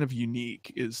kind of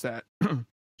unique is that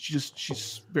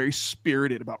she's very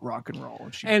spirited about rock and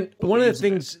roll. And one of the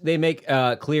things they make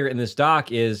clear in this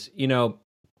doc is, you know,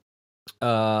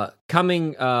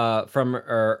 coming from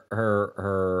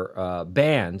her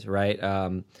band, right,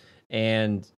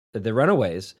 and the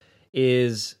Runaways,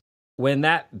 is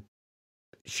when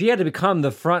she had to become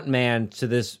the front woman to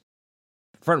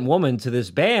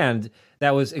this band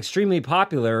that was extremely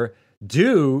popular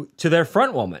due to their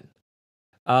front woman.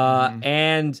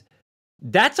 And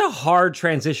that's a hard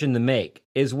transition to make,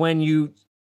 is when you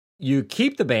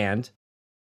keep the band,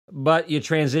 but you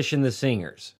transition the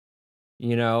singers,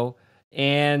 you know?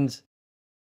 And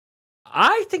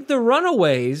I think the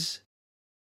Runaways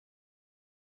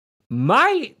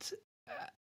might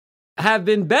have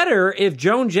been better if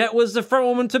Joan Jett was the front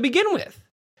woman to begin with.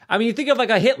 I mean, you think of like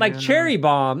a hit like Cherry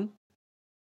Bomb.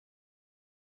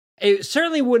 It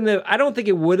certainly wouldn't have. I don't think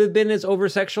it would have been as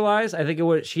over-sexualized. I think it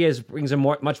would. Brings a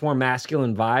much more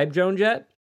masculine vibe, Joan Jett.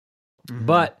 Mm-hmm.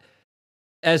 But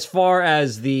as far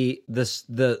as the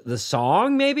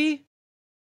song, maybe,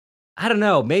 I don't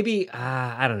know. Maybe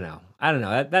I don't know.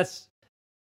 That's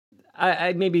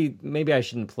maybe I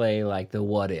shouldn't play like the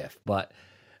what if, but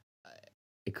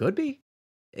it could be.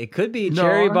 It could be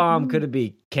Cherry Bomb. Could it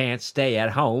be can't stay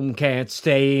at home, can't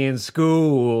stay in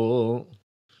school?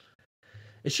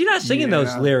 Is she not singing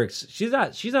those lyrics? She's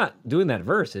not doing that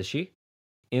verse, is she?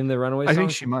 In the Runaway song? I think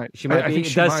she might. She might be.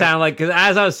 It does sound like, because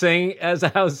as I was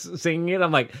singing it,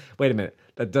 I'm like, wait a minute,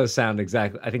 that does sound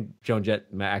exactly. I think Joan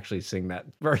Jett might actually sing that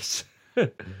verse.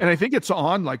 And I think it's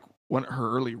on like one of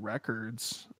her early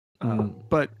records.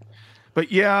 But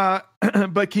yeah,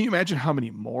 but can you imagine how many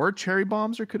more Cherry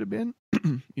Bombs there could have been?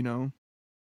 You know.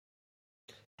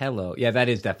 Hello, yeah, that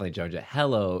is definitely Joan Jett.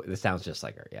 Hello, this sounds just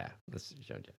like her. Yeah, this is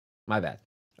Joan Jett. My bad.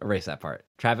 Erase that part.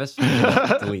 Travis,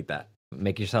 delete that.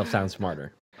 Make yourself sound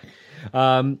smarter.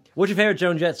 What's your favorite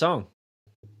Joan Jett song?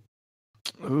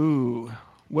 Ooh,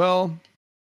 well,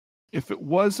 if it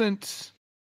wasn't,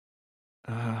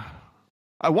 I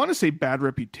want to say Bad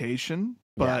Reputation,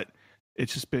 but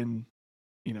it's just been,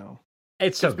 you know.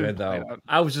 It's so good though.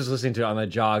 I was just listening to it on the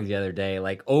jog the other day,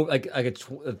 like a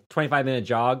 25-minute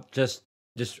jog, just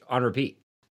on repeat.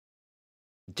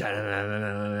 I don't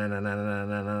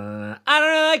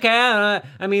really care.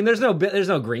 I mean, there's no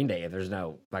Green Day if there's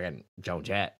no fucking Joan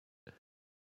Jett.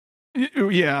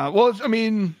 Yeah, well, I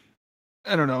mean,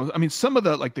 I don't know. I mean, some of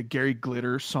the like the Gary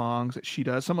Glitter songs that she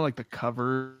does, some of like the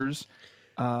covers.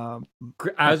 I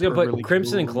was gonna put really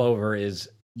Crimson and Clover is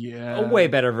a way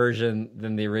better version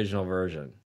than the original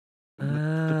version.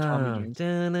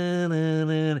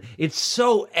 It's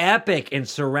so epic and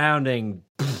surrounding.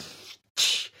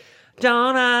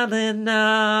 Don't I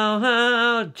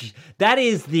know? That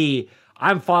is the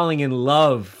I'm falling in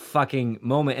love fucking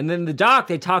moment. And then the doc,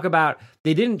 they talk about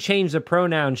they didn't change the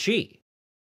pronoun she.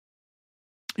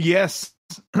 Yes.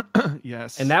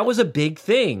 Yes. And that was a big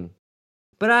thing.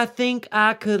 But I think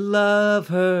I could love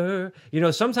her. You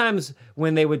know, sometimes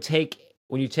when you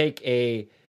take a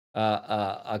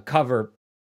cover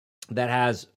that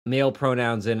has male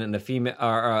pronouns in it and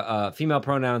female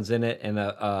pronouns in it, and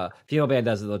the female band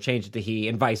does it, they'll change it to he,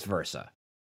 and vice versa,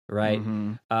 right?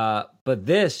 Mm-hmm. But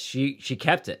this, she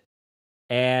kept it,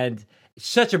 and it's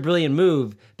such a brilliant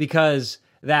move because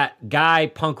that guy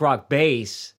punk rock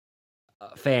bass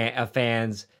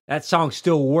fans, that song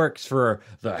still works for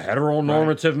the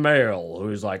heteronormative male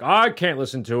who's like, I can't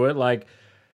listen to it, like,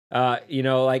 you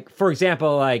know, like for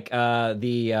example, like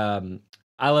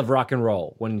I Love Rock and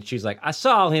Roll, when she's like, I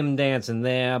saw him dancing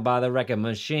there by the record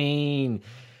machine.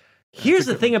 Here's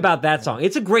the thing about that song.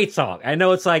 It's a great song. I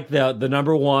know it's like the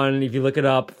number one, if you look it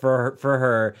up for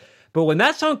her. But when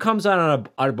that song comes on at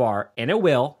a bar, and it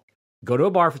will, go to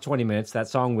a bar for 20 minutes, that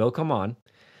song will come on.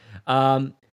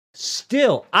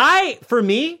 Still, I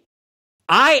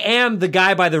I am the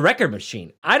guy by the record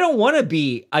machine. I don't want to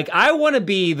be like, I want to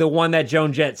be the one that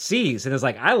Joan Jett sees and is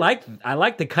like, I like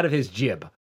the cut of his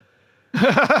jib.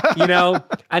 You know,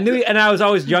 I knew, and I was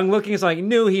always young looking, so I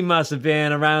knew he must have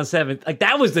been around 7. Like,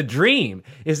 that was the dream,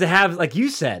 is to have, like you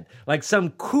said, like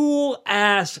some cool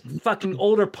ass fucking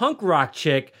older punk rock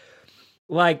chick,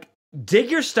 like,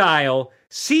 dig your style,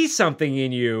 see something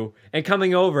in you, and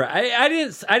coming over.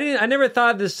 I never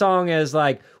thought of this song as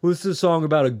like, well, this is a song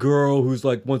about a girl who's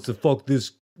like wants to fuck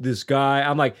this guy.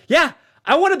 I'm like, yeah,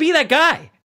 I want to be that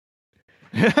guy.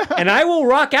 And I will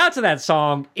rock out to that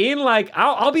song in like,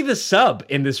 I'll be the sub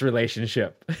in this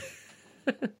relationship.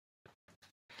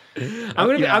 I'm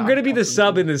gonna be the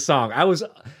sub in this song.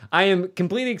 I am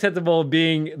completely acceptable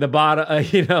being the bottom,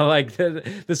 like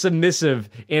the submissive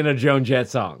in a Joan Jett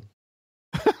song.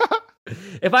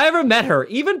 If I ever met her,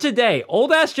 even today,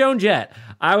 old ass Joan Jett,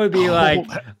 I would be like,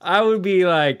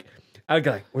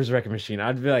 where's the record machine?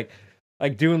 I'd be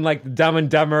like doing like the Dumb and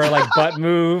Dumber like butt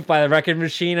move by the record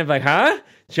machine. I'm like, huh?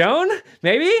 Joan?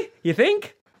 Maybe? You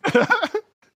think?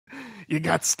 You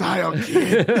got style,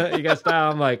 kid. You got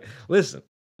style. I'm like, listen,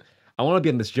 I want to be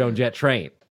on this Joan Jett train.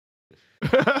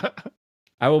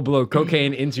 I will blow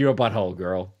cocaine into your butthole,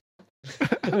 girl.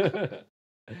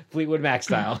 Fleetwood Mac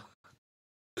style.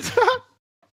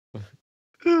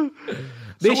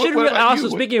 They should also,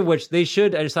 speaking of which, they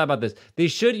should, I just thought about this. They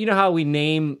should, you know how we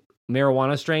name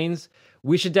marijuana strains?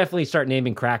 We should definitely start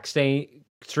naming crack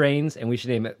strains, and we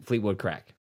should name it Fleetwood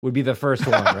Crack. Would be the first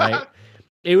one, right?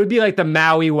 It would be like the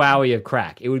Maui Wowie of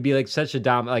crack. It would be like such a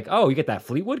like, oh, you get that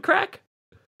Fleetwood Crack?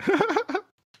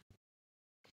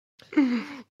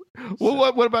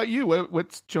 Well, what about you?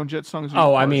 What's Joan Jett's songs?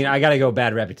 Oh, I mean, I gotta go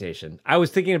Bad Reputation. I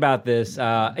was thinking about this.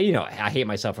 I Hate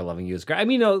Myself for Loving You is great. I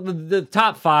mean, the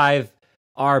top 5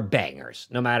 are bangers,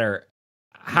 no matter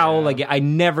how. Yeah. Like, I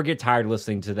never get tired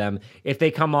listening to them. If they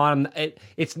come on,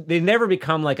 they never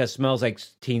become like a Smells Like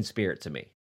Teen Spirit to me.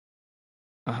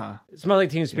 Smells Like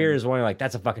Teen Spirit is one you're like,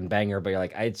 that's a fucking banger, but you're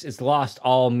like, it's lost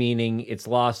all meaning. It's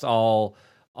lost all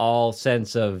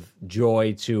sense of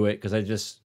joy to it because I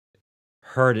just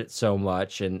heard it so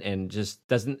much and just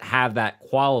doesn't have that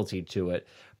quality to it.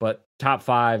 But top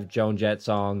 5 Joan Jett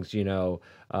songs, I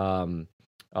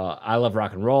Love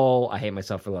Rock and Roll, I Hate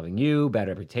Myself for Loving You, Bad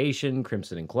Reputation,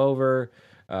 Crimson and Clover.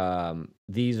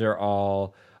 These are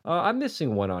all. I'm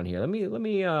missing one on here. Let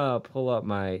me pull up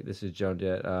my. This is Joan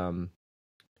Jett.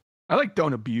 I like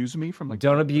Don't Abuse Me from like.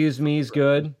 Don't Abuse Me is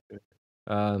good.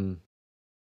 But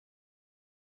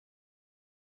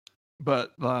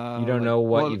you don't know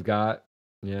what you've got.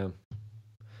 Yeah.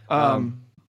 Oh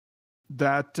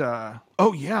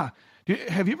yeah.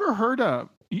 Have you ever heard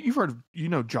you've heard of,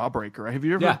 Jawbreaker, right? Have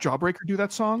you ever heard Jawbreaker do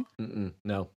that song?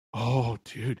 No. Oh,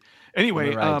 dude.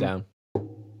 Anyway, write it down.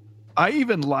 I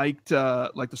even liked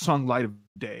the song Light of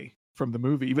Day from the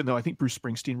movie, even though I think Bruce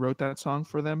Springsteen wrote that song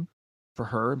for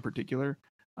her in particular.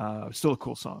 Still a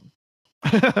cool song.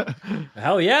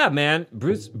 Hell yeah, man.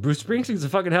 Bruce Springsteen's a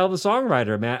fucking hell of a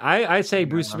songwriter, man. I say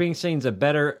Bruce Springsteen's a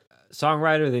better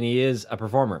songwriter than he is a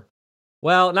performer.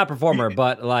 Well, not performer,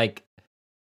 but like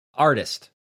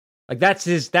artist. Like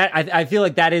I feel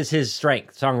like that is his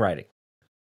strength, songwriting.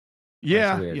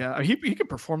 Yeah. He could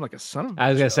perform like a son of a bitch. I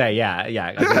was gonna say, yeah.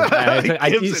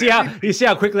 You see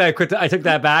how quickly I took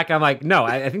that back? I'm like, no,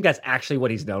 I think that's actually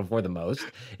what he's known for the most.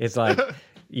 It's like,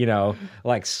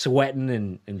 like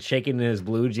sweating and shaking in his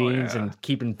blue jeans and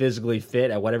keeping physically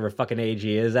fit at whatever fucking age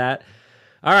he is at.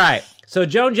 All right. So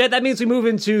Joan Jett, that means we move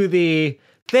into the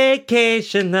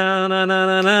vacation, na na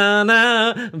na na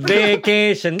na,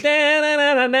 vacation, na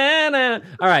na na na na.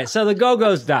 All right. So the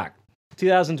Go-Go's doc,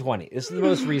 2020. This is the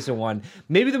most recent one,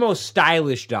 maybe the most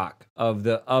stylish doc of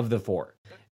the 4.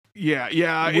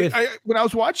 Yeah. When I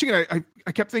was watching it,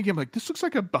 I kept thinking, like, this looks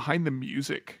like a behind the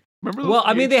music. Remember? Well,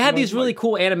 I mean, they had these really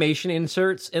cool animation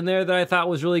inserts in there that I thought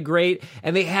was really great,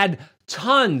 and they had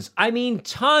tons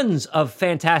of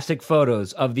fantastic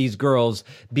photos of these girls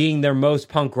being their most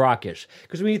punk rockish.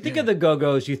 Because when you think of the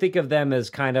Go-Go's, you think of them as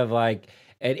kind of like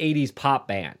an 80s pop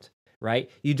band, right?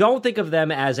 You don't think of them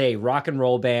as a rock and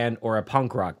roll band or a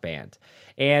punk rock band.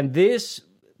 And this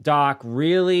doc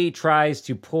really tries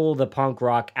to pull the punk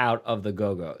rock out of the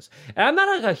Go-Go's. And I'm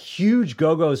not like a huge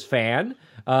Go-Go's fan.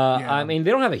 I mean,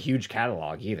 they don't have a huge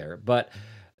catalog either, but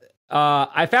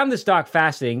I found this doc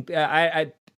fascinating.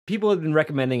 People have been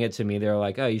recommending it to me. They're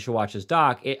like, oh, you should watch this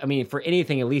doc. I mean, for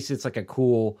anything, at least it's like a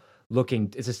cool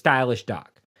looking, it's a stylish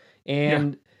doc.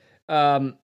 And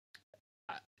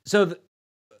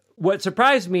what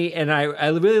surprised me, and I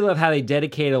really love how they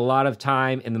dedicate a lot of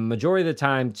time and the majority of the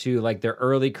time to like their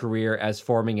early career as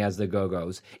forming as the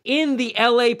Go-Go's in the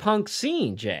LA punk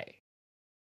scene, Jay.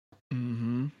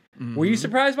 Were you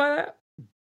surprised by that?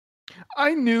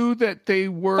 I knew that they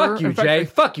were. Fuck you, Jay.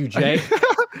 Fuck you, Jay.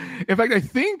 In fact, I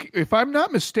think, if I'm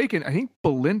not mistaken, I think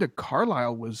Belinda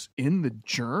Carlisle was in the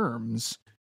Germs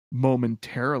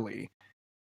momentarily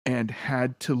and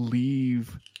had to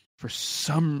leave for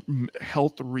some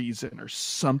health reason or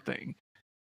something.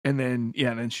 And then,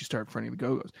 then she started fronting the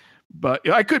Go-Go's. But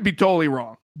I could be totally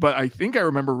wrong. But I think I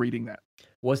remember reading that.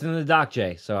 Wasn't in the doc,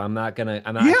 Jay. So I'm not gonna.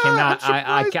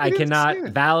 I cannot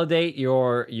validate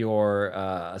your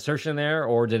assertion there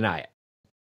or deny it.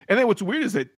 And then what's weird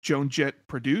is that Joan Jett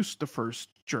produced the first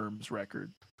Germs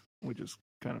record, which is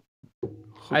kind of.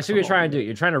 I see what you're trying to do.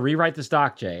 You're trying to rewrite this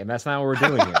doc, Jay, and that's not what we're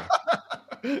doing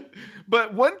here.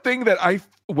 But one of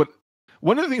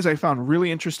the things I found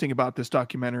really interesting about this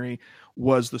documentary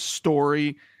was the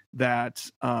story that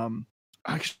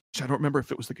actually, I don't remember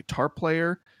if it was the guitar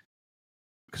player,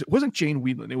 because it wasn't Jane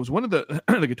Wiedlin. It was one of the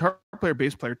the guitar player,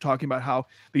 bass player, talking about how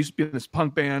they used to be in this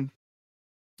punk band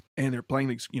and they're playing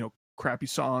these, crappy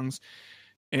songs.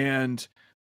 And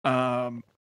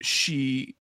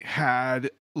she had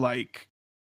like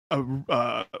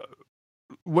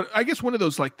what I guess one of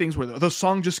those like things where the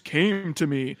song just came to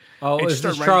me. Oh, it was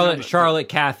Charlotte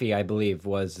Caffey, I believe,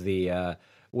 was the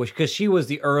because she was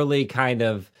the early kind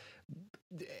of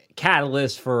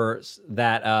catalyst for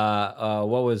that.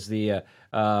 What was the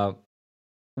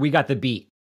We Got the Beat?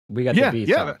 We Got the Beat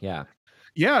song.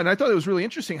 Yeah, and I thought it was really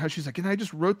interesting how she's like, and I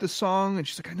just wrote this song, and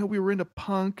she's like, I know we were into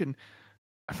punk, and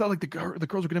I felt like the girls were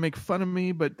going to make fun of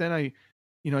me, but then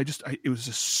it was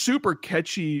a super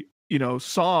catchy,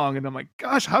 song, and I'm like,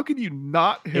 gosh, how can you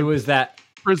not have it was that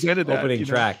presented that opening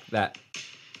track that,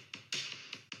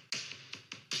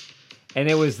 and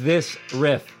it was this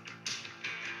riff.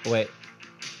 Wait,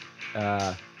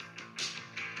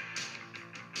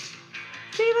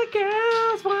 see the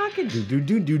girls walking.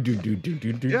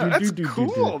 Yeah, that's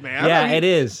cool, man. Yeah, it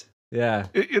is. Yeah,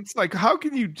 it's like, how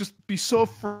can you just be so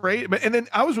afraid? And then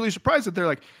I was really surprised that they're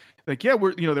like, yeah,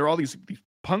 we're there are all these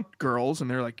punk girls, and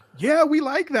they're like, yeah, we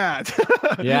like that.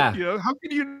 Yeah, how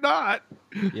can you not?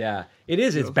 Yeah, it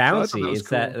is. It's bouncy. It's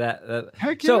cool. that.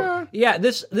 Heck so yeah,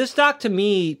 this doc, to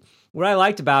me, what I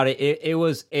liked about it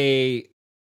was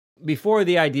before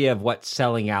the idea of what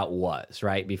selling out was,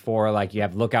 right? Before, like, you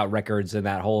have Lookout Records and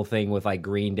that whole thing with like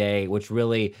Green Day, which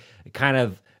really kind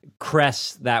of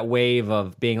crests that wave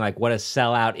of being like what a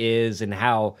sellout is and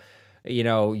how,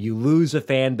 you lose a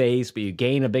fan base, but you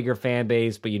gain a bigger fan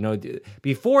base. But,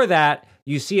 before that,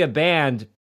 you see a band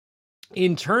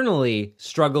internally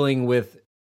struggling with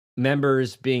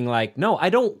members being like, no,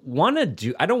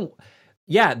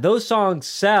 those songs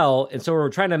sell. And so we're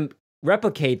trying to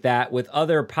replicate that with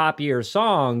other poppier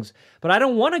songs, but I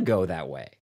don't want to go that way.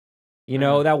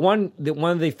 That one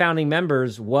of the founding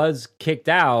members was kicked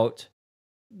out.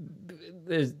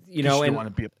 She wanted to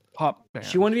be a pop band.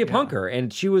 She wanted to be a punker,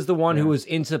 and she was the one who was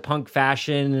into punk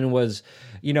fashion and was,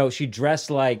 she dressed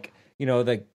like,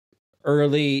 the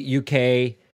early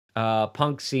UK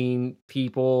punk scene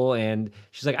people, and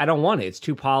she's like, I don't want it. It's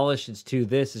too polished. It's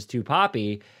too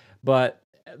poppy. But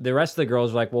the rest of the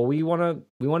girls were like, well, we want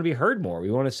to be heard more.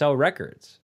 We want to sell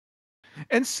records.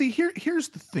 And see, here's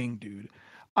the thing, dude.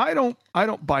 I don't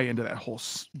buy into that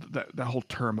whole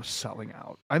term of selling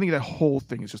out. I think that whole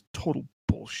thing is just total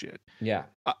bullshit. Yeah.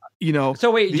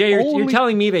 So wait, Jay, you're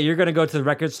telling me that you're going to go to the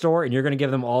record store and you're going to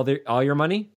give them all your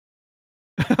money?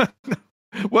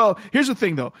 Well, here's the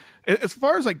thing though. As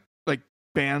far as like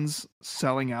bands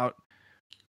selling out,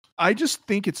 I just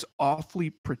think it's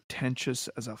awfully pretentious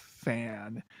as a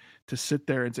fan to sit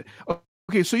there and say,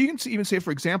 okay, so you can even say, for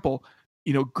example,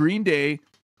 Green Day,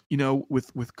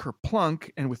 with Kerplunk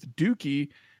and with Dookie,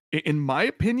 in my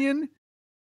opinion,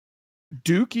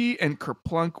 Dookie and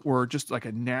Kerplunk were just like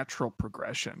a natural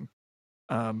progression.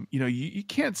 You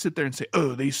can't sit there and say,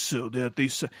 oh, they sold it.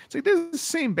 It's like, they're the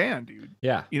same band, dude.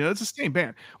 Yeah. It's the same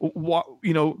band.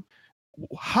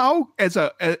 How as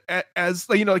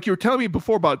like you were telling me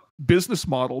before about business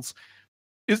models,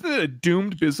 isn't it a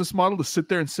doomed business model to sit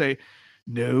there and say,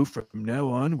 no, from now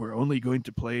on we're only going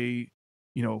to play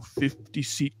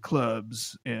 50-seat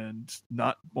clubs and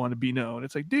not want to be known?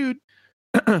 It's like, dude,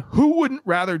 who wouldn't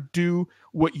rather do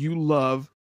what you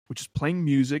love, which is playing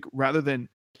music, rather than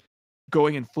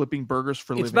going and flipping burgers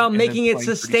for a living? It's about making it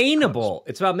sustainable.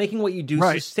 It's about making what you do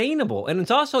sustainable. And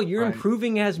it's also, you're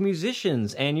improving as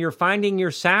musicians and you're finding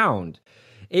your sound.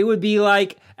 It would be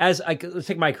like, let's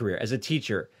take my career as a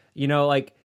teacher,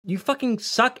 you fucking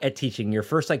suck at teaching your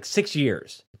first 6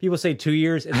 years. People say 2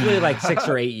 years. It's really 6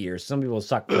 or 8 years. Some people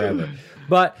suck forever.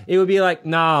 But it would be like,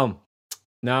 no,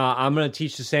 I'm going to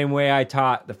teach the same way I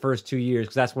taught the first 2 years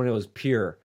because that's when it was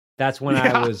pure. That's when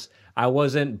I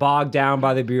wasn't bogged down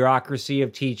by the bureaucracy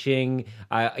of teaching.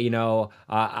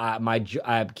 I'm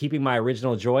keeping my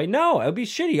original joy. No, it would be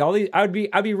shitty.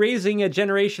 I'd be raising a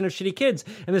generation of shitty kids.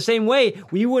 In the same way,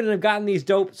 we wouldn't have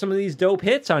gotten some of these dope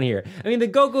hits on here. I mean, the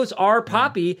Go-Go's are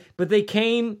poppy, but they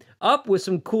came up with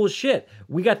some cool shit.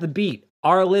 We got the beat.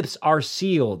 Our Lips Are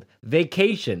Sealed.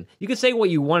 Vacation. You can say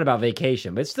what you want about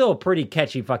Vacation, but it's still a pretty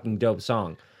catchy fucking dope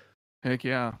song. Heck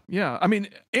yeah. Yeah. I mean,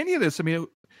 any of this, I mean,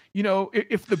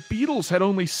 if the Beatles had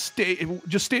only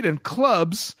stayed in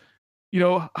clubs,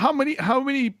 how many,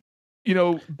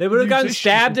 they would have gotten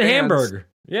stabbed in Hamburg.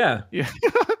 Yeah. Yeah.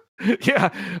 Yeah.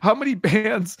 How many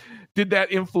bands did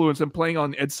that influence in playing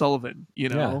on Ed Sullivan?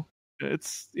 Yeah.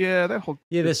 It's that whole.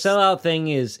 Yeah. The sellout thing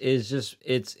is just,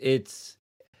 it's,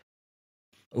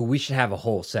 we should have a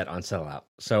whole set on sellout.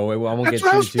 So I won't get too. That's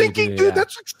what I was thinking, dude.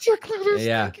 That's exactly what I was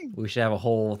thinking. We should have a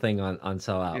whole thing on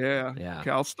sellout. Yeah.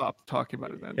 Okay, I'll stop talking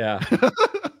about it then. Yeah.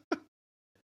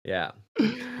 Yeah.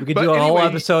 We could do a whole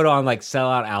episode on like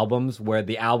sellout albums, where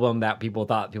the album that people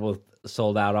thought people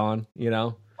sold out on,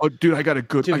 Oh, dude, I got a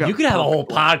good. Dude, you could have a whole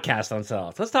podcast on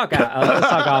sellouts. Let's talk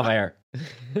off air.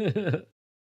 I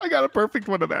got a perfect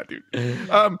one of that, dude.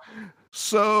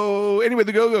 So anyway,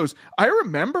 the Go-Go's. I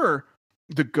remember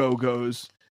the Go-Go's,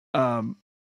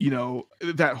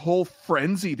 that whole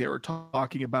frenzy they were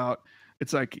talking about.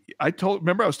 It's like, I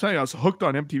was telling you, I was hooked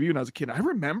on MTV when I was a kid. I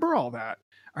remember all that.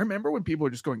 I remember when people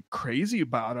were just going crazy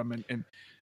about them,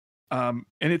 and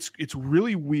it's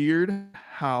really weird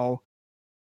how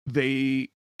they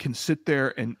can sit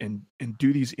there and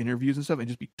do these interviews and stuff and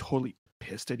just be totally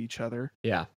pissed at each other.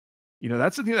 Yeah.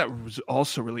 That's the thing that was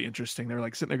also really interesting. They're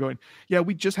like sitting there going, yeah,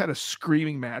 we just had a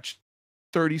screaming match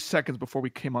 30 seconds before we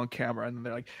came on camera, and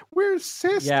they're like, we're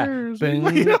sisters. Yeah.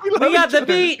 We got the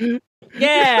beat.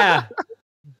 Yeah.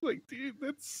 Like, dude,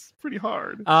 that's pretty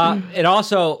hard. It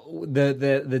also,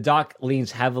 the doc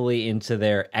leans heavily into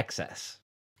their excess,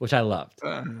 which I loved.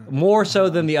 More so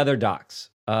than the other docs.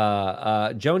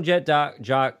 Joan Jett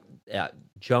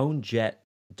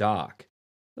Doc.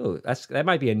 Oh, that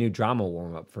might be a new drama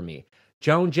warm up for me.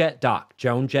 Joan Jett Doc.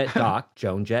 Joan Jett Doc.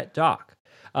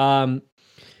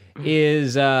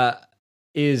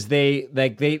 Is they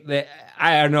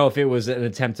I don't know if it was an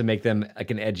attempt to make them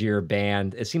like an edgier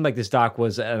band. It seemed like this doc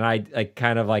was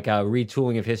kind of like a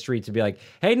retooling of history to be like,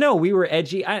 hey, no, we were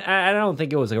edgy. I don't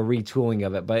think it was like a retooling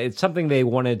of it, but it's something they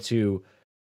wanted to.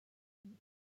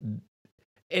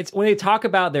 It's when they talk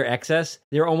about their excess,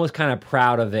 they're almost kind of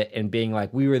proud of it and being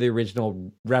like, we were the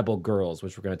original Rebel Girls,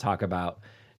 which we're going to talk about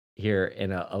here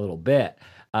in a little bit.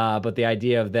 But the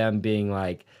idea of them being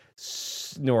like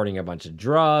snorting a bunch of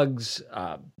drugs,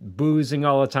 boozing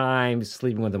all the time,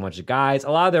 sleeping with a bunch of guys.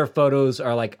 A lot of their photos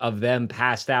are like of them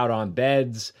passed out on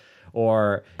beds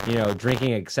or,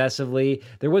 drinking excessively.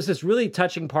 There was this really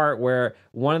touching part where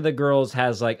one of the girls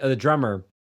has like the drummer.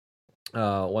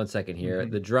 1 second here.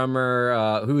 Mm-hmm. The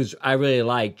drummer, who's I really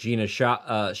like, Gina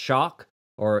Schock,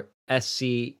 or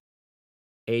Schock.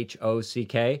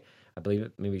 I believe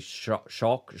it, maybe Schock.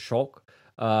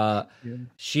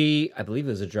 She, I believe it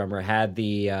was a drummer, had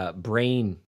the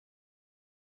brain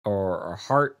or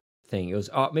heart thing. It was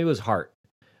maybe it was heart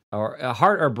or a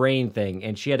heart or brain thing,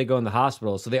 and she had to go in the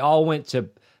hospital. So they all went to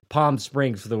Palm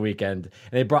Springs for the weekend,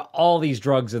 and they brought all these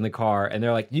drugs in the car, and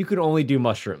they're like, you can only do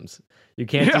mushrooms. You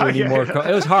can't do any more.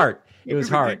 It was heart. It was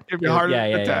heart. Give you a heart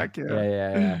attack.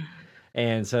 Yeah.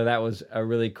 And so that was a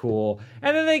really cool.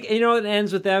 And then it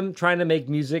ends with them trying to make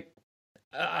music.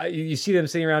 You see them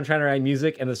sitting around trying to write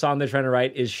music, and the song they're trying to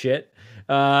write is shit.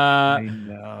 I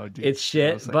know, dude. It's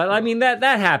shit. But I mean that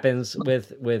happens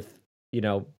with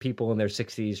people in their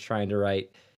 60s trying to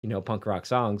write punk rock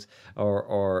songs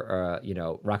or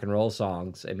rock and roll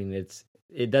songs. I mean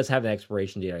it does have an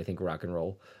expiration date, I think, rock and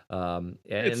roll.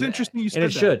 It's interesting you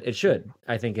said that. It should.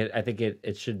 I think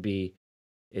it should be.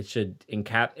 It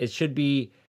should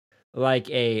be like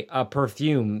a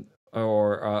perfume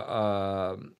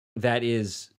or that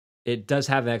is. It does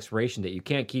have an expiration date. You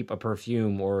can't keep a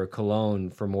perfume or a cologne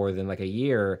for more than like a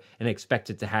year and expect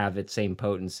it to have its same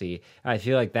potency. I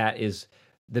feel like that is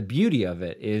the beauty of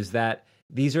it, is that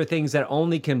these are things that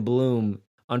only can bloom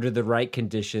under the right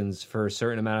conditions for a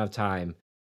certain amount of time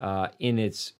in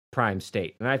its prime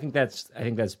state. And I think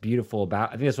that's beautiful I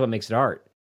think that's what makes it art.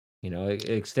 It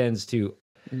extends to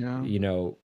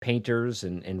painters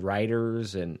and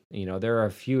writers, and there are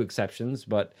a few exceptions,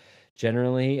 but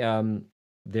generally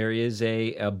there is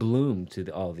a bloom to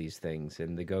all these things,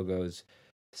 and the Go-Go's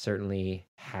certainly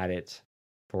had it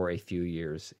for a few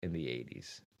years in the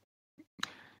 80s.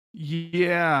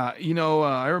 Yeah,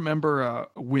 I remember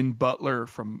Win Butler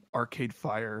from Arcade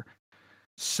Fire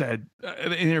said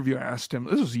an interviewer asked him.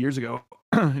 This was years ago.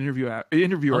 Interviewer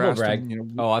asked brag. him. You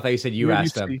know, Oh, I thought you said you where do you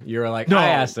asked him. see- You were like, No. I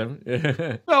asked him.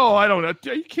 no, I don't know.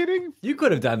 Are you kidding? You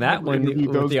could have done that Never when interviewed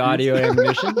with those the dudes. audio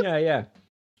ammunition. Yeah.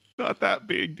 Not that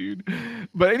big, dude.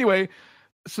 But anyway,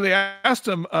 so they asked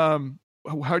him,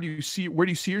 where do you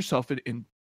see yourself in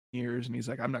years? And he's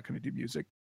like, I'm not going to do music.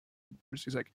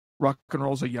 He's like, rock and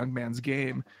roll's a young man's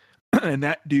game. And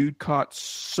that dude caught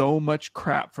so much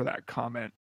crap for that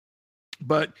comment.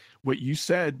 But what you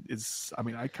said is, I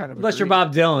mean, I kind of Unless you're agree.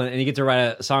 Bob Dylan and you get to write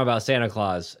a song about Santa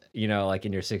Claus, you know, like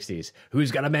in your 60s.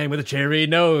 Who's got a man with a cherry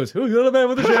nose? Who's got a man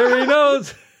with a cherry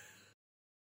nose?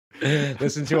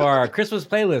 Listen to our Christmas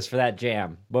playlist for that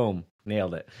jam. Boom.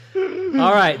 Nailed it.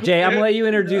 All right, Jay, I'm going to let you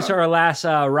introduce our last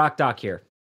rock doc here.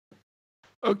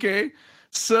 Okay.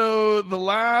 So the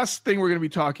last thing we're going to be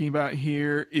talking about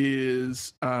here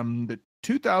is the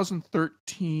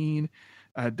 2013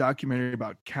 documentary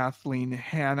about Kathleen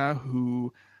Hanna,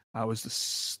 who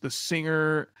was the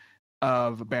singer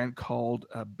of a band called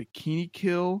Bikini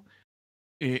Kill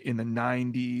in the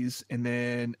 90s, and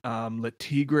then Le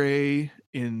Tigre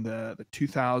in the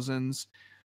 2000s.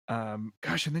 And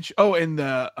then she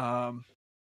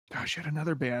had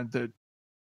another band, the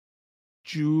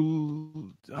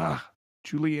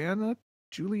Juliana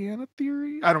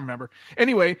Theory. I don't remember.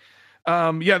 Anyway,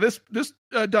 this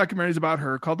documentary is about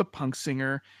her, called The Punk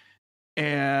Singer,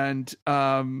 and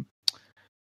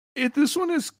this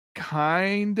one is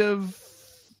kind of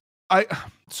I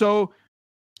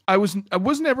was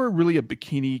never really a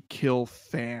Bikini Kill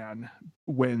fan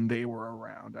when they were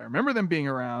around. I remember them being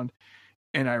around,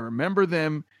 and I remember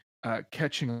them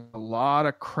catching a lot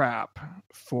of crap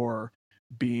for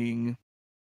being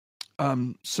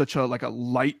such a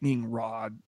lightning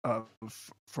rod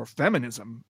for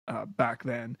feminism back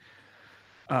then.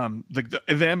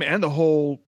 Them and the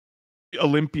whole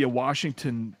Olympia,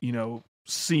 Washington,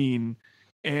 scene.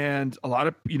 And a lot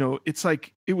of, it's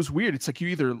like, it was weird. It's like you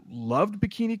either loved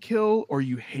Bikini Kill or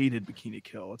you hated Bikini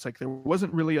Kill. It's like there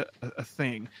wasn't really a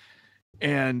thing.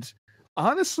 And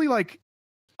honestly, like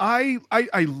I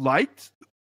liked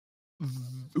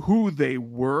who they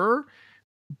were,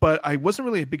 but I wasn't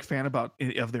really a big fan of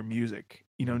their music.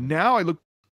 Now I'm like,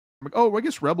 oh, I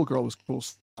guess Rebel Girl was a cool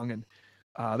song, and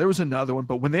there was another one.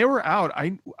 But when they were out,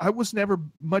 I was never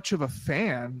much of a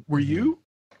fan. Were you?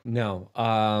 No.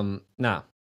 Nah.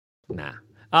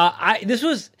 I'm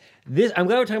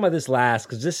glad we're talking about this last,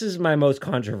 because this is my most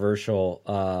controversial.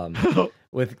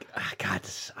 With God,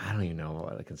 I don't even know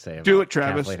what I can say. Do it,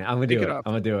 Travis. Kathleen. I'm gonna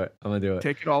do it.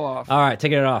 Take it all off. All right,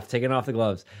 taking it off the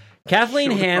gloves.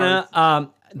 Kathleen Hanna. I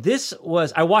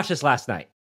watched this last night.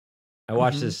 I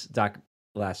watched this doc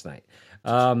last night.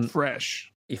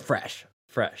 Fresh,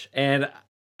 and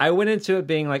I went into it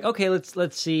being like, okay,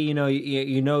 let's see. So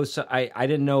I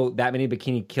didn't know that many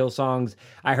Bikini Kill songs.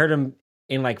 I heard them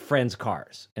in like friends'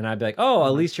 cars, and I'd be like, oh,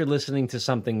 at least you're listening to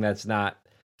something that's not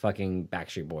fucking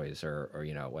Backstreet Boys or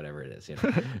whatever it is.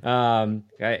 I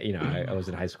was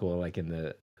in high school like in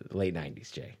the late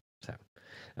 90s, Jay. So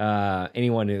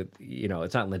anyone who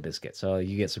it's not Limp Bizkit, so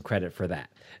you get some credit for that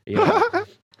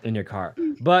in your car.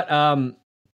 But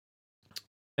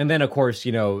and then of course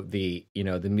the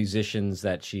musicians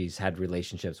that she's had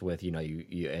relationships with, you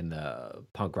in the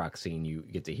punk rock scene, you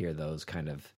get to hear those kind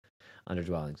of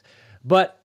underdwellings.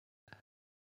 But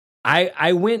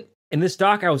I went in this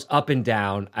doc, I was up and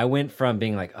down. I went from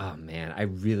being like, oh man, I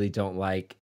really don't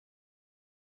like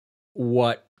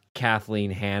what Kathleen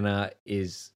Hanna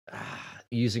is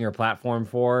using her platform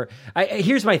for.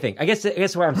 Here's my thing. I guess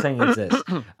what I'm saying is this.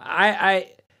 I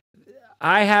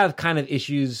have kind of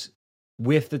issues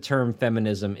with the term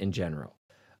feminism in general.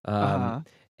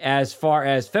 As far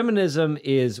as feminism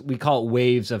is, we call it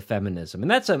waves of feminism.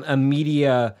 And that's a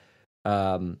media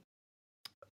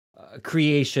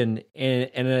creation in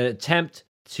an attempt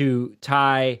to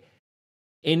tie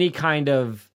any kind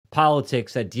of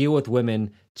politics that deal with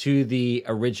women to the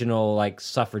original like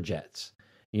suffragettes.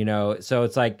 So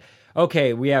it's like,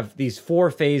 okay, we have these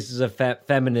 4 phases of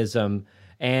feminism,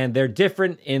 and they're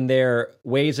different in their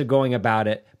ways of going about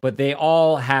it, but they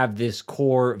all have this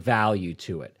core value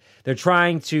to it. They're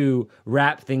trying to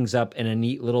wrap things up in a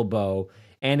neat little bow,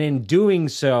 and in doing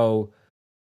so,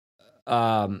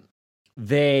 I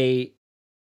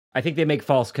think they make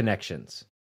false connections.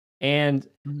 And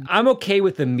I'm okay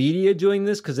with the media doing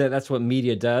this, because that's what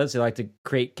media does. They like to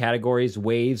create categories,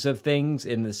 waves of things,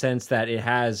 in the sense that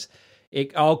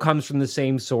it all comes from the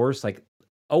same source, like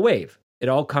a wave. It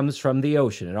all comes from the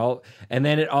ocean. And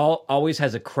then it always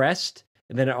has a crest,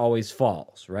 and then it always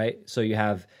falls, right? So you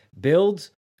have builds,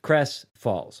 crests,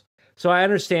 falls. So I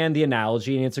understand the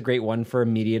analogy, and it's a great one for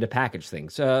media to package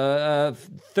things.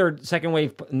 Second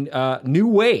wave, new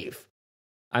wave.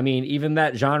 I mean, even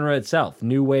that genre itself,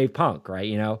 new wave punk, right?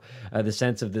 You know, the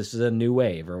sense of this is a new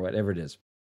wave or whatever it is.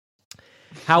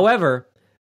 However,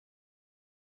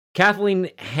 Kathleen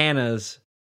Hanna's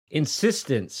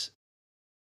insistence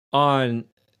on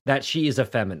that she is a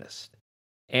feminist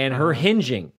and her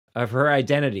hinging of her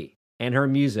identity and her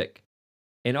music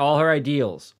and all her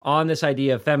ideals on this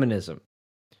idea of feminism,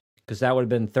 because that would have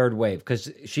been third wave,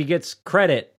 because she gets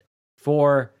credit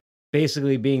for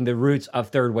basically being the roots of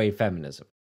third wave feminism.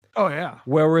 Oh, yeah.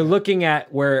 Where we're looking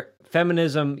at where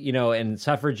feminism, you know, and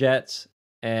suffragettes,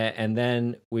 and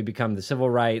then we become the civil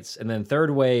rights, and then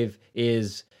third wave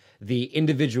is the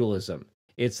individualism.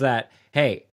 It's that,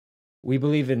 hey, we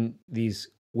believe in these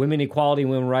women equality,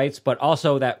 women rights, but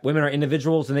also that women are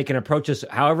individuals and they can approach us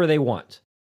however they want.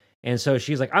 And so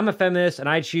she's like, I'm a feminist and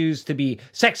I choose to be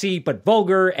sexy but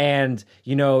vulgar. And,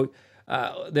 you know,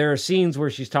 there are scenes where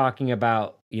she's talking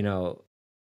about, you know,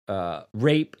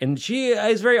 rape. And she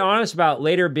is very honest about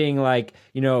later being like,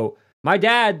 you know, my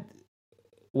dad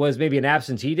was maybe an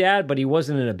absentee dad, but he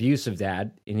wasn't an abusive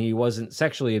dad and he wasn't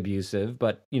sexually abusive.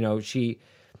 But, you know,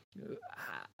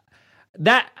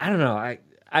 I don't know.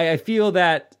 I feel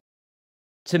that,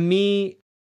 to me,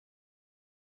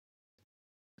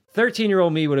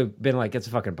 13-year-old me would have been like, it's a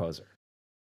fucking poser.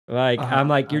 Like, I'm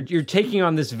like, you're taking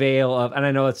on this veil of, and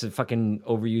I know it's a fucking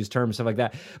overused term, stuff like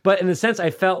that. But in the sense, I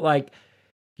felt like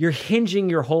you're hinging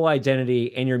your whole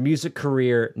identity and your music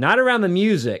career, not around the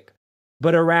music,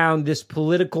 but around this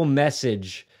political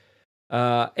message.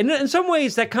 And in some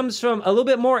ways, that comes from a little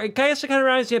bit more, it kind of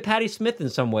reminds me of Patti Smith in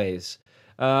some ways.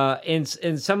 And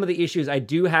some of the issues I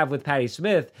do have with Patti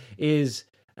Smith is,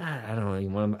 I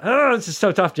don't know, this is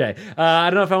so tough, Jay. I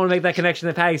don't know if I want to make that connection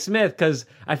to Patti Smith, because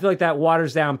I feel like that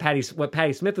waters down what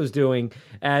Patti Smith was doing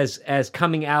as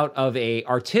coming out of a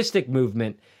artistic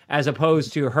movement, as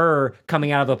opposed to her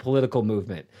coming out of a political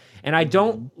movement. And I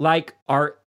don't like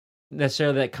art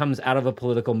necessarily that comes out of a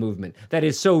political movement that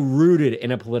is so rooted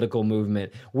in a political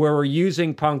movement, where we're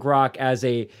using punk rock as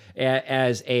a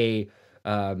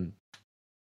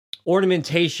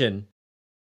ornamentation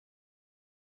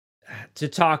to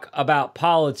talk about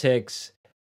politics.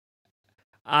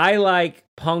 I like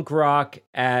punk rock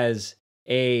as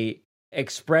a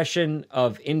expression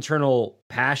of internal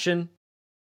passion.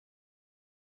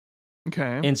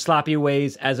 Okay. In sloppy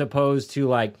ways, as opposed to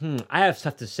like, I have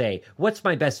stuff to say. What's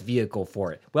my best vehicle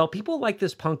for it? Well, people like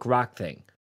this punk rock thing.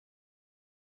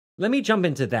 Let me jump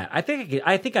into that. I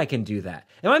think I can do that.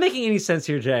 Am I making any sense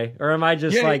here, Jay? Or am I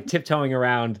just tiptoeing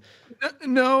around?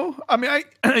 No, I mean,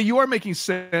 you are making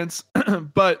sense,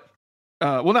 but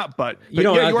not but. You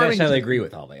don't necessarily agree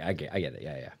with all that. I get it.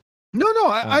 Yeah. No,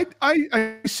 I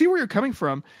see where you're coming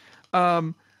from.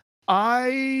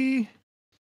 Okay,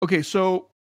 so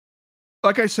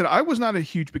like I said, I was not a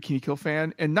huge Bikini Kill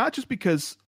fan, and not just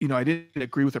because, you know, I didn't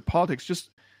agree with their politics,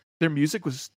 just their music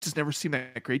just never seemed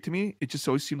that great to me. It just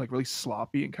always seemed like really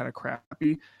sloppy and kind of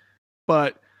crappy.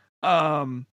 But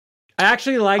I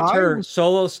actually liked her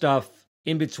solo stuff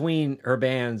in between her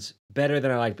bands better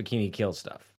than I like Bikini Kill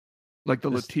stuff. Like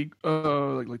the Le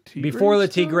Tigre before Le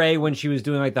Tigre, when she was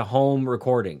doing like the home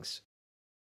recordings.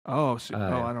 Oh,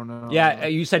 I don't know. Yeah,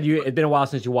 you said it'd been a while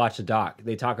since you watched the doc.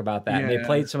 They talk about that. Yeah. And they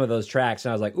played some of those tracks, and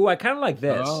I was like, ooh, I kind of like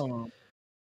this.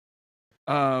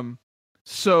 Oh.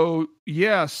 So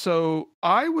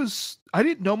I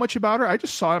didn't know much about her. I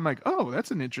just saw it. I'm like, oh,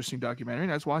 that's an interesting documentary.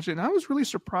 And I was watching it, and I was really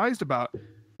surprised about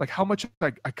like how much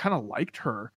I kind of liked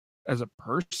her as a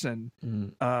person.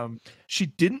 She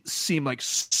didn't seem like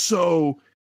so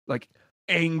like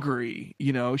angry,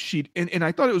 you know. And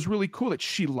I thought it was really cool that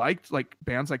she liked like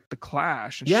bands like The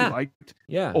Clash, and she liked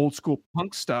old school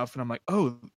punk stuff. And I'm like,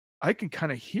 oh, I can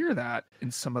kind of hear that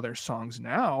in some of their songs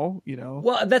now, you know.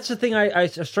 Well, that's the thing I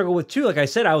struggle with too. Like I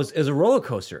said, it was a roller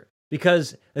coaster,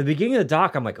 because at the beginning of the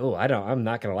doc, I'm like, oh, I'm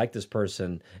not going to like this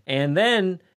person. And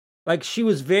then like she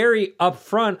was very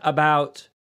upfront about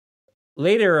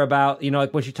later about, you know,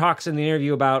 like when she talks in the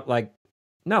interview about like,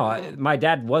 no, my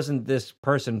dad wasn't this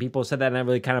person. People said that, and that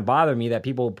really kind of bothered me that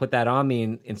people put that on me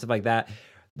and stuff like that.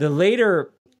 The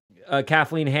later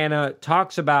Kathleen Hanna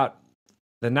talks about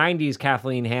the 90s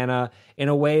Kathleen Hanna in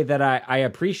a way that I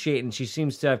appreciate, and she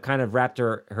seems to have kind of wrapped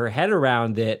her head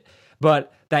around it.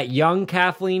 But that young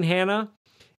Kathleen Hanna,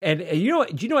 and do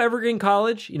you know Evergreen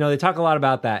College? You know, they talk a lot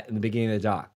about that in the beginning of the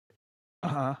doc.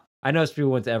 Uh-huh. I know people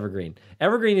went to Evergreen.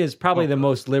 Evergreen is probably the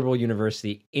most liberal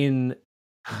university in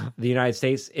the United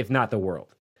States, if not the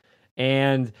world.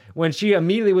 And when she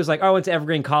immediately was like, oh, I went to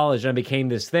Evergreen College and I became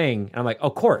this thing, and I'm like,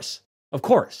 of course.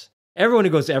 Everyone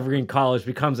who goes to Evergreen College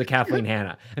becomes a Kathleen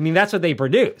Hanna. I mean, that's what they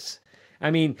produce.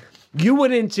 I mean, you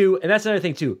went into, and that's another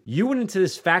thing too, you went into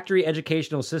this factory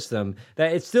educational system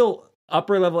that it's still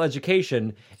upper level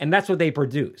education, and that's what they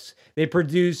produce. They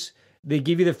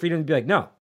give you the freedom to be like, no,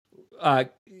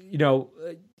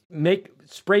 make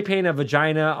spray paint a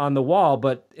vagina on the wall,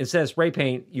 but instead of spray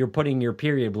paint, you're putting your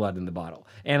period blood in the bottle.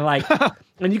 And like,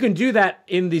 and you can do that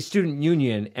in the student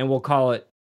union, and we'll call it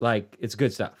like, it's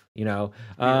good stuff,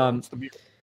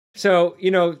 So,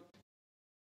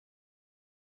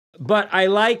 but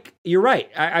you're right.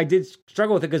 I did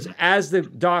struggle with it because as the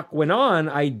doc went on,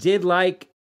 I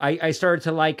started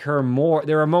to like her more.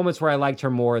 There are moments where I liked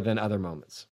her more than other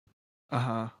moments.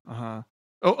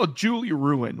 Oh, Julie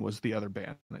Ruin was the other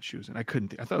band that she was in. I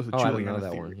couldn't. I thought it was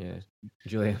Juliana Theory. One. Yeah,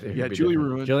 Juliana Theory. Yeah, Julie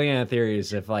Ruin. Juliana Theory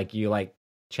is if like you like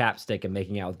chapstick and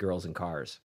making out with girls in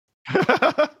cars.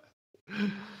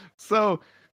 So,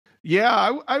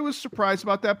 yeah, I was surprised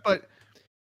about that, but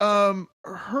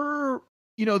her,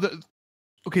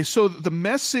 so the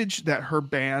message that her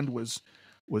band was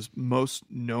most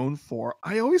known for,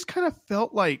 I always kind of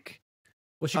felt like.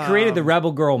 Well, she created the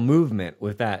Rebel Girl movement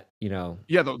with that, Yeah,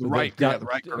 the right girl.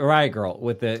 Riot Girl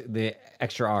with the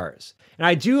extra R's. And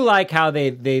I do like how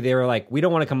they were like, we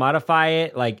don't want to commodify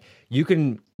it. Like, you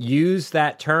can use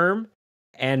that term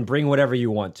and bring whatever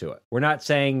you want to it. We're not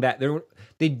saying that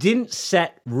they didn't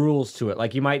set rules to it.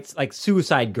 Like you might, like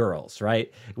Suicide Girls,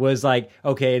 right? It was like,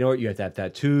 okay, you have to have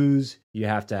tattoos. You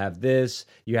have to have this.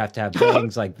 You have to have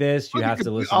things like this. You have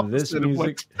to listen to this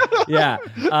music. Yeah.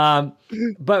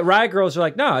 But Riot Girls are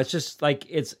like, no, it's just like,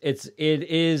 it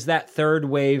is that third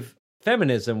wave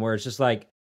feminism where it's just like,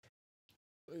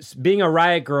 being a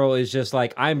Riot Girl is just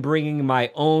like, I'm bringing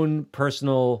my own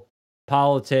personal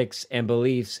politics and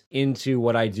beliefs into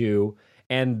what I do.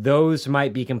 And those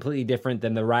might be completely different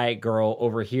than the Riot Girl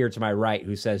over here to my right,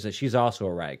 who says that she's also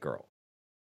a Riot Girl.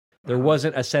 There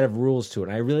wasn't a set of rules to it.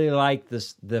 And I really like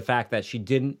the fact that she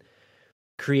didn't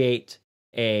create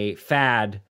a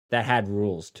fad that had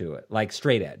rules to it, like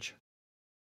straight edge.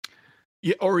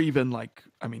 Yeah, or even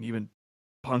even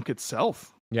punk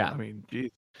itself. Yeah. I mean,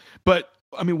 geez. But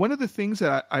I mean, one of the things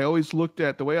that I always looked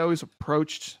at, the way I always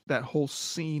approached that whole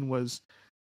scene was,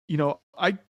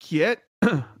 I get,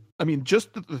 I mean,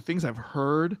 just the things I've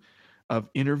heard of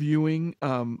interviewing,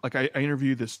 like I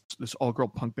interviewed this all-girl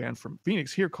punk band from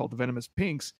Phoenix here called the Venomous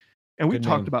Pinks, and we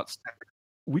talked about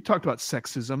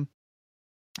sexism,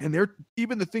 and they're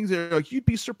even the things that are like, you'd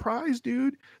be surprised,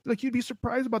 dude. Like, you'd be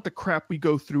surprised about the crap we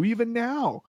go through even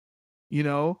now.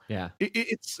 Yeah.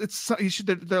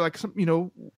 They're like,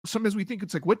 sometimes we think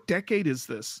it's like, what decade is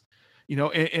this?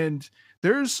 And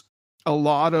there's a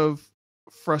lot of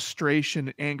frustration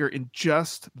and anger in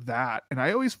just that. And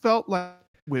I always felt like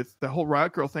with the whole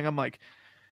Riot Girl thing, I'm like,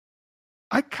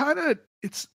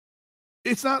 it's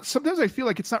not, sometimes I feel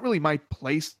like it's not really my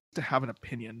place to have an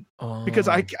opinion because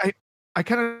I kind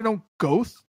of don't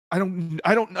I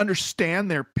don't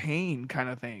understand their pain kind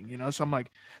of thing, so I'm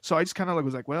like, so I just kind of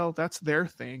was like, well, that's their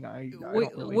thing. I don't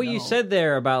really know. You said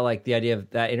there about like the idea of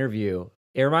that interview,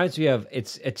 it reminds me of,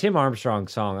 it's a Tim Armstrong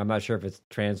song. I'm not sure if it's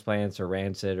Transplants or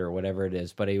Rancid or whatever it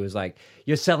is, but he was like,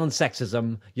 you're selling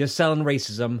sexism, you're selling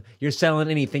racism, you're selling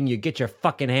anything you get your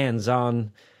fucking hands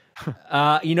on.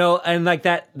 And like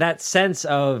that sense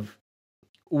of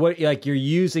what, like, you're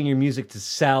using your music to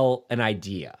sell an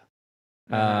idea.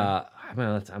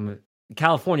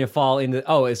 California fall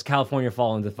into is California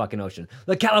fall into the fucking ocean.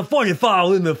 The California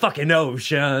fall in the fucking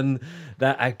ocean.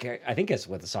 That I think that's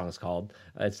what the song is called.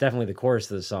 It's definitely the chorus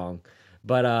of the song.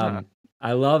 But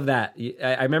I love that.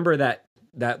 I remember that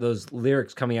those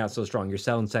lyrics coming out so strong. You're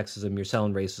selling sexism, you're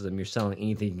selling racism, you're selling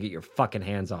anything you can get your fucking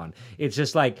hands on. It's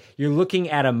just like you're looking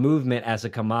at a movement as a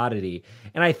commodity.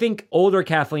 And I think older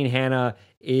Kathleen Hanna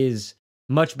is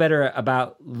much better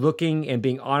about looking and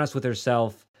being honest with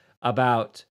herself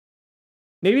about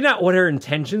maybe not what her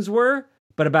intentions were,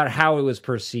 but about how it was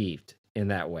perceived in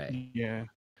that way. Yeah,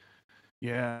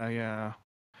 I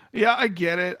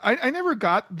get it. I never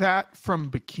got that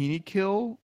from Bikini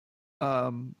Kill,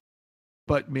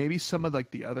 but maybe some of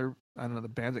like the other, I don't know, the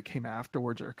bands that came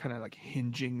afterwards are kind of like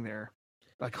hinging their,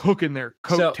 like hooking their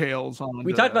coattails on.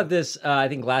 We talked about this, I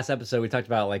think last episode. We talked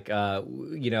about like,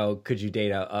 could you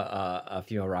date a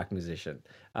female rock musician?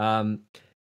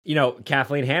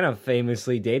 Kathleen Hanna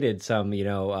famously dated some, she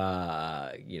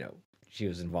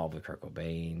was involved with Kurt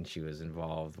Cobain. She was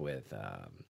involved with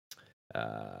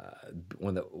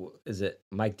is it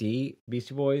Mike D,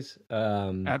 Beastie Boys?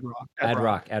 Ad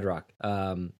Rock.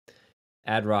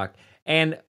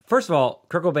 And first of all,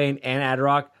 Kurt Cobain and Ad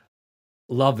Rock,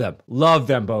 love them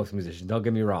both musicians. Don't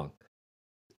get me wrong.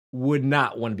 would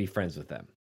not want to be friends with them.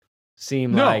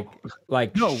 Seem No.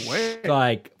 like No way.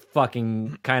 like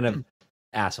fucking kind of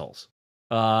assholes.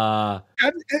 I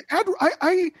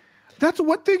that's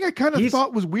one thing I kind of He's-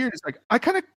 thought was weird. Is like I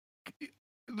kind of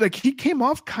like he came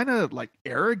off kind of like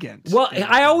arrogant. Well,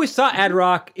 I always thought Ad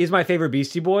Rock is my favorite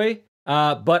Beastie Boy,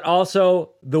 but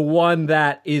also the one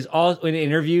that is also in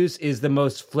interviews is the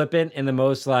most flippant and the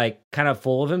most like kind of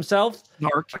full of himself.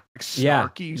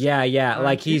 snarky. Yeah.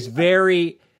 Like he's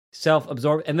very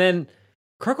self-absorbed. And then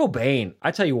Kurt Cobain,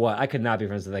 I tell you what, I could not be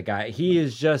friends with that guy. He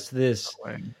is just this.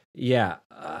 Yeah.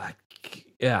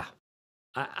 Yeah.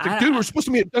 Like, dude, we're supposed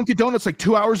to meet at Dunkin' Donuts like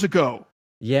 2 hours ago.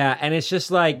 Yeah, and it's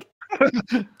just like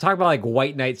talk about like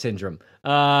white knight syndrome.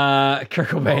 Kurt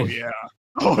Cobain.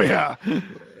 Oh yeah.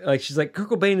 Like she's like, Kurt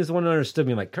Cobain is the one who understood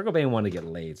me. I'm like, Kurt Cobain wanted to get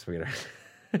laid, sweetheart.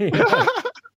 You know?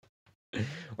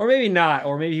 Or maybe not,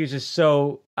 or maybe he was just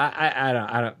so I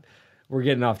don't. We're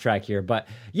getting off track here, but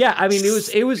yeah, I mean, it was.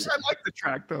 I like the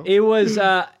track though. It was.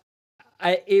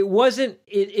 It wasn't.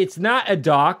 It's not a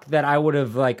doc that I would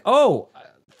have like. Oh,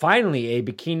 finally, a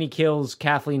Bikini Kill's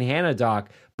Kathleen Hanna doc.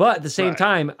 But at the same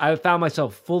time, I found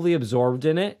myself fully absorbed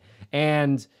in it,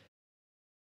 and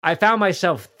I found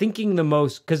myself thinking the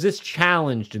most because this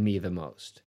challenged me the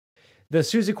most. The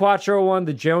Suzi Quatro one,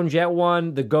 the Joan Jett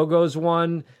one, the Go-Go's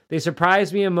one, they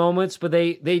surprised me in moments, but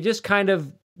they just kind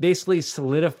of basically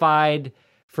solidified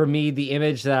for me the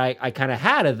image that I kind of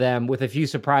had of them with a few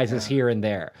surprises here and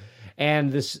there.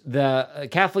 And the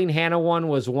Kathleen Hanna one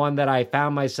was one that I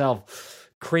found myself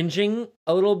cringing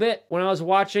a little bit when I was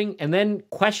watching, and then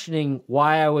questioning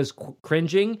why I was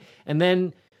cringing, and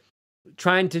then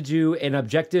trying to do an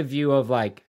objective view of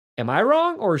like, am I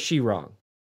wrong or is she wrong?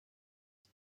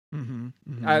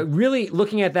 Really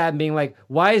looking at that and being like,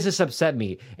 why does this upset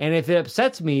me? And if it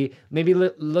upsets me, maybe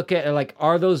look at like,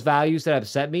 are those values that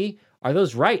upset me, are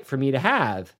those right for me to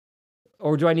have?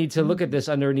 Or do I need to look at this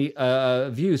underneath a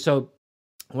view? So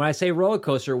when I say roller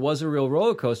coaster, it was a real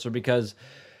roller coaster because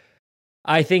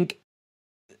I think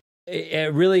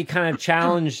it really kind of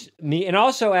challenged me. And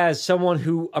also as someone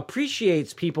who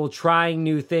appreciates people trying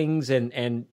new things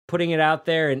and putting it out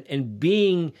there and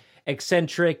being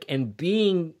eccentric and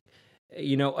being,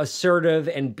 you know, assertive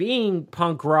and being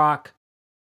punk rock.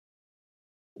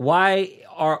 Why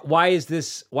are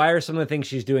some of the things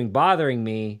she's doing bothering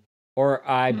me or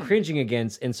I'm cringing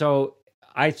against? And so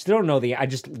I still don't know I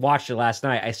just watched it last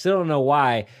night. I still don't know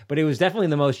why, but it was definitely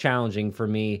the most challenging for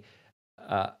me,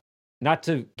 not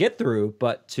to get through,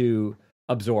 but to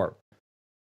absorb.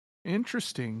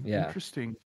 Interesting.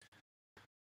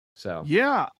 So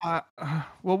yeah,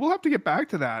 well, we'll have to get back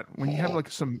to that when you have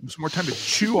like some more time to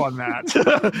chew on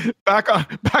that.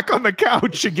 back on the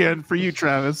couch again for you,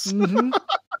 Travis.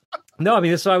 No, I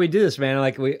mean, that's why we do this, man.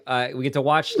 Like we get to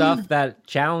watch stuff that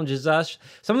challenges us.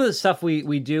 Some of the stuff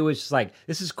we do is just like,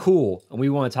 this is cool and we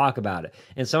want to talk about it.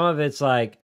 And some of it's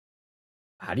like,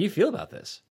 how do you feel about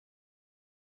this?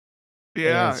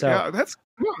 Yeah, that's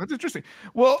interesting.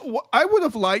 Well, I would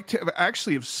have liked to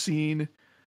have seen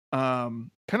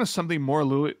kind of something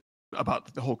more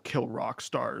about the whole Kill Rock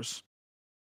Stars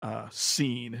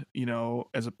scene, you know,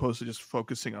 as opposed to just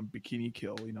focusing on Bikini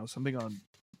Kill, you know, something on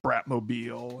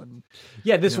Bratmobile and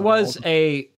this was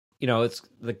it's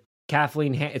the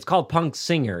Kathleen it's called Punk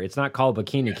Singer. It's not called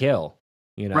Bikini Kill,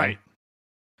 you know. Right.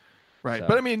 So.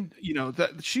 But I mean, you know,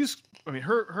 that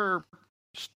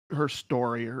her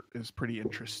story is pretty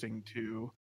interesting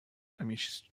too. I mean,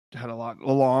 she's had a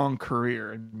long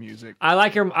career in music. I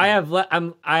like her. I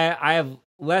have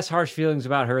less harsh feelings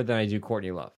about her than I do Courtney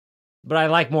Love, but I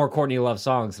like more Courtney Love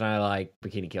songs than I like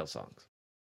Bikini Kill songs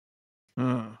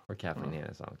or Kathleen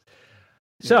Hanna songs.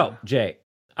 So Jay,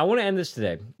 I want to end this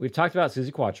today. We've talked about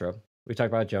Suzi Quatro. We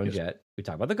talked about Joan Jett. We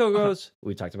talked about the Go-Go's.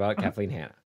 We talked about Kathleen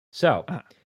Hanna. So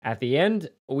at the end,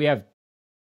 we have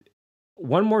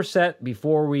one more set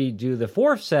before we do the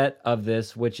fourth set of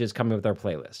this, which is coming with our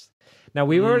playlist. Now,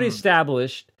 we've already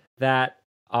established that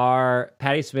our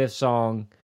Patti Smith song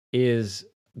is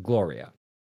Gloria,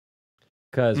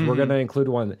 because we're going to include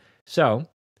one. So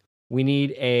we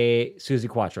need a Suzi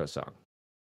Quatro song.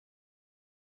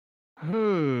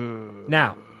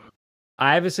 Now,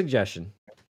 I have a suggestion.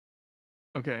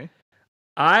 Okay.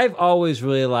 I've always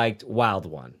really liked Wild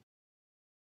One.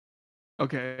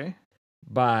 Okay.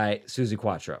 By Suzi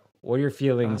Quatro. What are your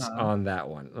feelings on that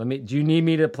one? Do you need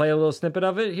me to play a little snippet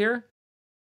of it here?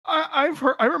 I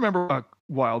remember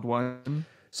Wild One.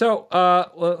 So,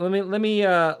 let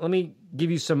me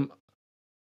give you some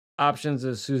options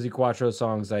of Suzi Quatro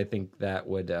songs I think that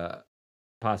would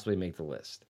possibly make the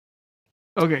list.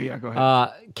 Okay, yeah, go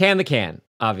ahead. Can the Can.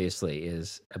 obviously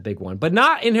is a big one, but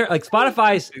not in her, like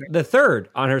Spotify's the third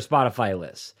on her Spotify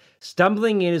list.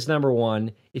 Stumbling In is number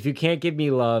 1. If You Can't Give Me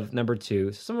Love, number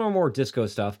 2. Some of our more disco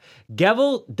stuff.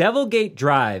 Devilgate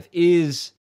Drive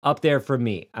is up there for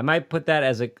me. I might put that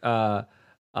as a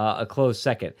close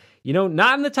second. You know,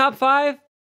 not in the top 5,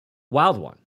 Wild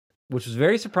One, which was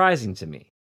very surprising to me.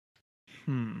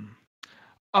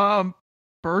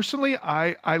 Personally,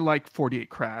 I like 48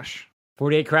 Crash.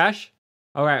 48 Crash?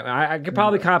 All right, I could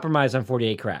probably compromise on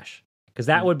 48 Crash because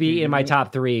that would be in my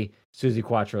top 3 Suzi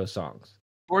Quatro songs.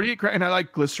 48 Crash, and I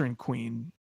like Glycerine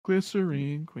Queen.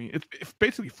 Glycerine Queen. It's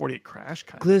basically 48 Crash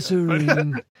kind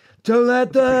Glycerine, of. don't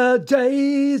let the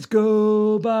days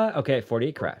go by. Okay,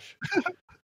 48 Crash.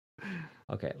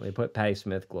 Okay, let me put Patti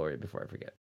Smith, Gloria before I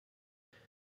forget.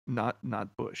 Not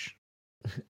Bush.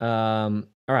 All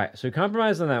right, so we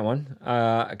compromised on that one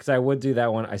because I would do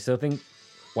that one. I still think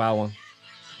Wild One.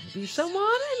 Be someone,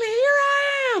 and here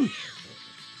I am.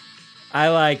 I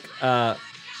like. I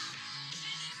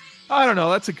don't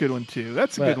know. That's a good one too.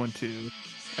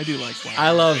 I do like Wild I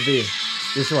love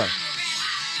this one.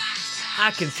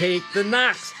 I can take the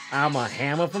knocks. I'm a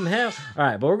hammer from hell. All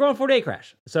right, but we're going 48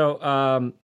 Crash. So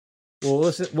we'll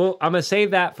listen. I'm gonna save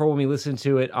that for when we listen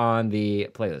to it on the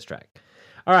playlist track.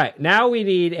 All right, now we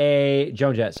need a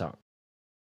Joan Jett song.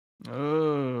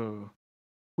 Oh.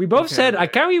 We both said I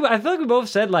feel like we both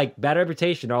said like Bad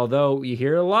Reputation, although you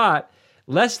hear it a lot.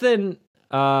 Less than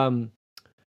I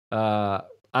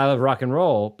Love Rock and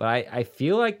Roll, but I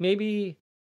feel like maybe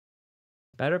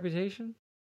Bad Reputation.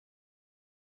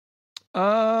 We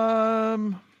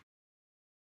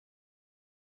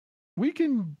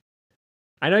can.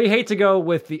 I know you hate to go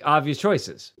with the obvious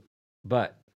choices,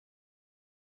 but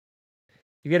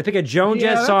you got to pick a Joan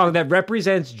Jett song that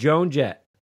represents Joan Jett.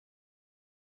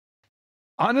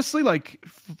 Honestly, like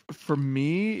for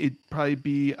me, it'd probably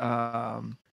be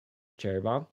Cherry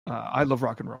Bomb. I Love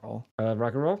Rock and Roll. I Love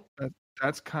Rock and Roll.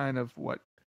 That's kind of what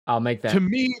I'll make that. To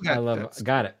me, I love it.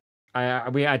 Got it.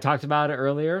 I talked about it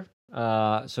earlier.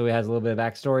 So it has a little bit of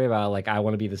backstory about like I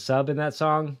want to be the sub in that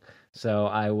song. So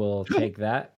I will take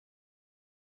that.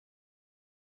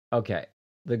 Okay,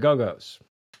 the Go-Go's.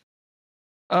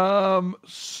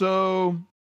 So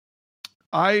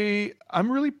I'm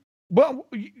really. Well,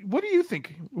 what do you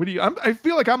think? I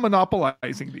feel like I'm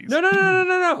monopolizing these.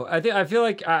 No. I feel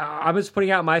like I'm just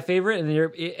putting out my favorite,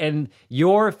 and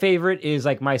your favorite is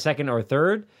like my second or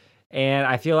third, and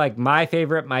I feel like my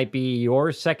favorite might be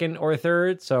your second or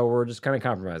third. So we're just kind of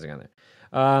compromising on it.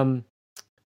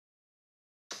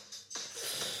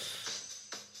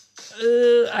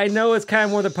 I know it's kind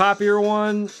of more the popular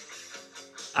one.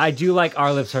 I do like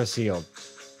Our Lips Are Sealed.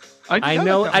 I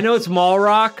know it's mall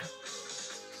rock.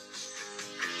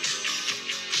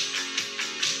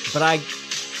 But I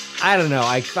don't know.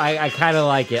 I kind of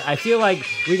like it. I feel like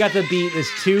We Got the Beat is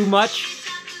too much,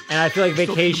 and I feel like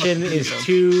Vacation is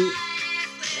too.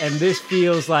 And this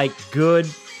feels like good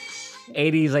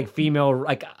 80s like female.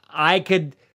 Like I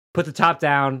could put the top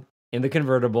down in the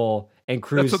convertible and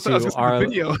cruise to Our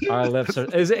Lips Are.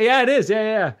 Yeah, it is.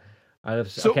 Yeah. Our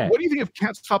Lips. So okay. What do you think of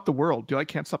Can't Stop the World? Do you like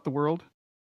Can't Stop the World?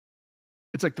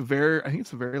 It's like I think it's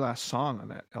the very last song on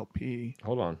that LP.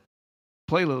 Hold on.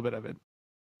 Play a little bit of it.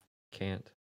 Can't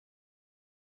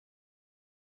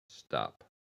stop.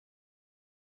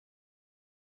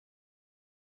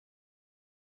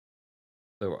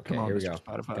 Okay, here we go.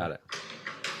 Spotify. Got it.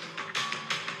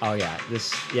 Oh yeah,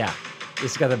 this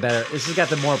has got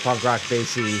the more punk rock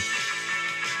bassy.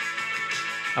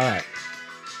 All right,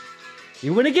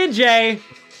 you win again, Jay.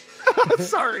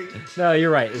 Sorry. No,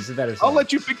 you're right. It's a better song. I'll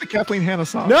let you pick the Kathleen Hanna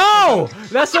song. No,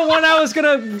 that's the one I was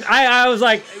gonna.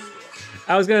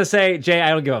 I was gonna say, Jay, I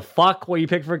don't give a fuck what you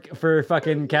pick for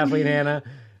fucking Kathleen Hanna.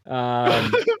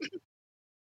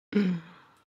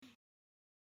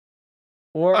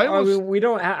 We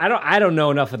don't. I don't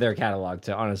know enough of their catalog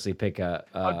to honestly pick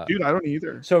a. Dude, I don't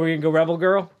either. So we can go Rebel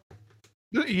Girl.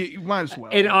 You might as well.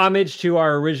 In homage to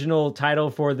our original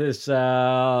title for this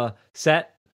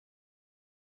set.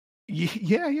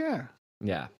 Yeah.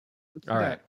 All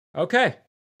right. Okay.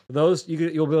 Those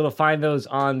you'll be able to find those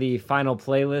on the final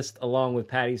playlist along with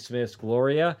Patti Smith's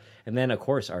Gloria, and then of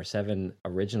course our 7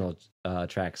 original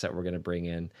tracks that we're going to bring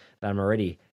in that I'm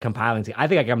already compiling. I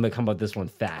think I'm going to come up with this one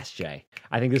fast, Jay.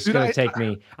 I think this is going to take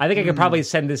me. I think I could probably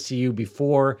send this to you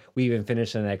before we even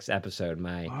finish the next episode.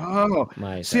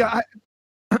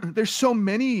 There's so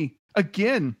many.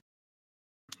 Again,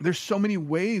 there's so many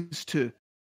ways to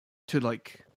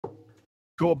like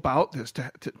go about this.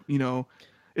 To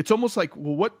it's almost like,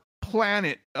 well, what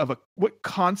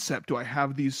concept do I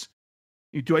have these?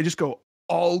 Do I just go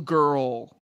all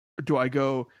girl? Do I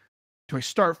do I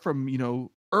start from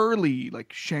early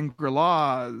like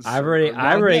Shangri-La's? I've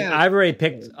already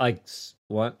picked like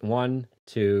one,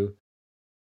 two,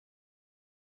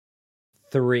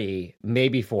 three,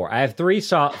 maybe four. I have three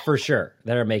for sure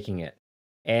that are making it,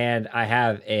 and I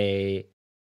have a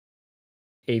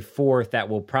fourth that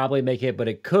will probably make it, but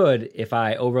it could, if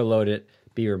I overload it,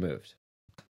 be removed.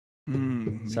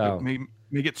 So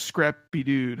make it scrappy,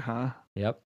 dude, huh?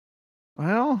 Yep.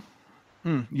 Well,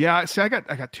 yeah. See, I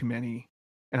got too many,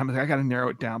 and I'm like, I got to narrow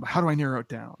it down. But how do I narrow it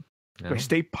down? Do I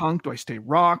stay punk? Do I stay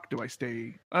rock? Do I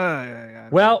stay?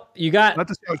 Well, you got.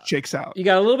 Let's see how it shakes out. You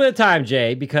got a little bit of time,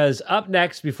 Jay, because up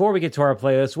next, before we get to our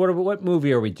playlist, what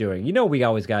movie are we doing? We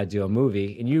always got to do a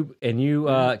movie, and you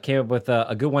came up with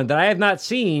a good one that I have not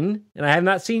seen, and I have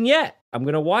not seen yet. I'm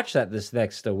gonna watch that this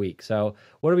next week. So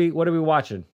what are we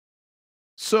watching?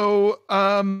 So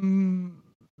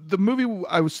the movie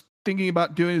I was thinking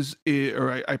about doing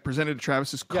I presented to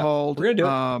Travis is called. We're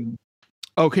gonna do it.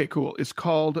 Okay, cool. It's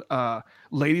called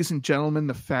Ladies and Gentlemen,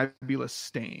 The Fabulous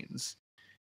Stains.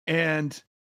 And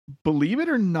believe it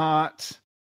or not,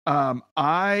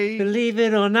 Believe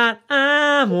it or not,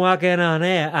 I'm walking on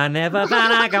air. I never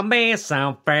thought I could be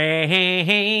so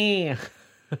free.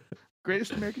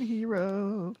 Greatest American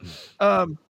hero.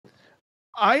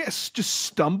 I just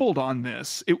stumbled on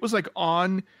this. It was like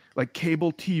on like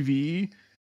cable TV,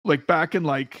 like back in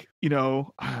like, I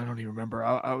don't even remember.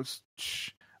 I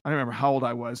don't remember how old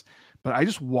I was, but I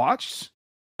just watched.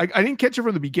 I didn't catch it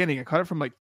from the beginning. I caught it from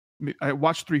I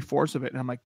watched 3/4 of it, and I'm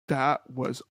like, that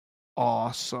was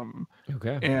awesome.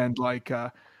 Okay. And like,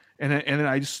 and then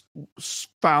I just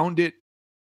found it,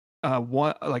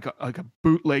 one like a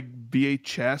bootleg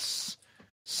VHS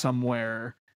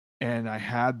somewhere, and I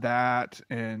had that,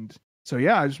 and so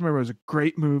yeah, I just remember it was a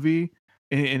great movie,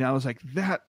 and I was like,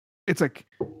 that. It's like.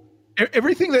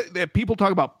 Everything that people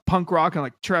talk about punk rock, and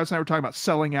like Travis and I were talking about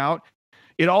selling out,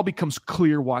 it all becomes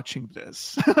clear watching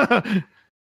this.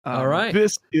 All right.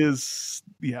 This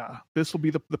will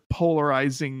be the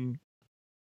polarizing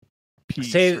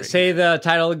piece. Say the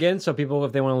title again, so people,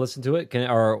 if they want to listen to it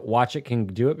or watch it, can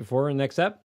do it before next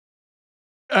ep.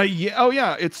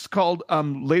 Yeah. It's called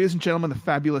Ladies and Gentlemen, The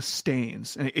Fabulous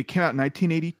Stains. And it came out in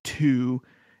 1982,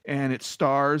 and it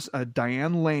stars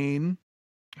Diane Lane,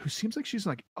 who seems like she's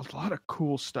like a lot of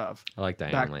cool stuff. I like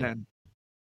Diane back Lane. then.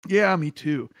 Yeah, me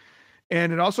too.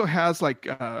 And it also has like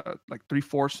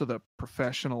 3/4 of the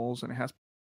Professionals, and it has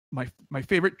my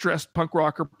favorite dressed punk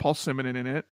rocker, Paul Simonon, in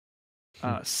it.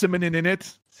 Simonon in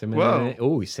it.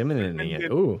 Ooh, Simonon in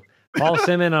it. Ooh, Paul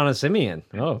Simon on a simian.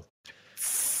 Oh,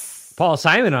 Paul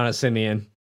Simon on a simian.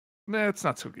 Nah, it's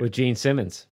not so good. With Gene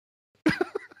Simmons.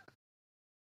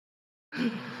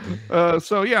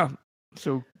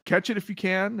 So catch it if you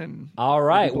can. And all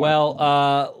right.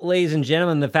 Well, ladies and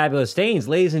gentlemen, the Fabulous Stains.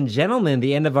 Ladies and gentlemen,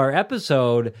 the end of our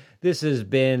episode. This has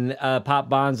been Pop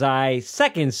Bonsai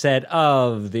second set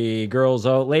of the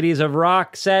Ladies of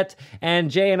Rock set, and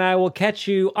Jay and I will catch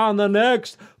you on the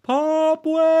next Pop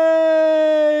Wave.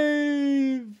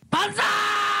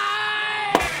 Bonsai!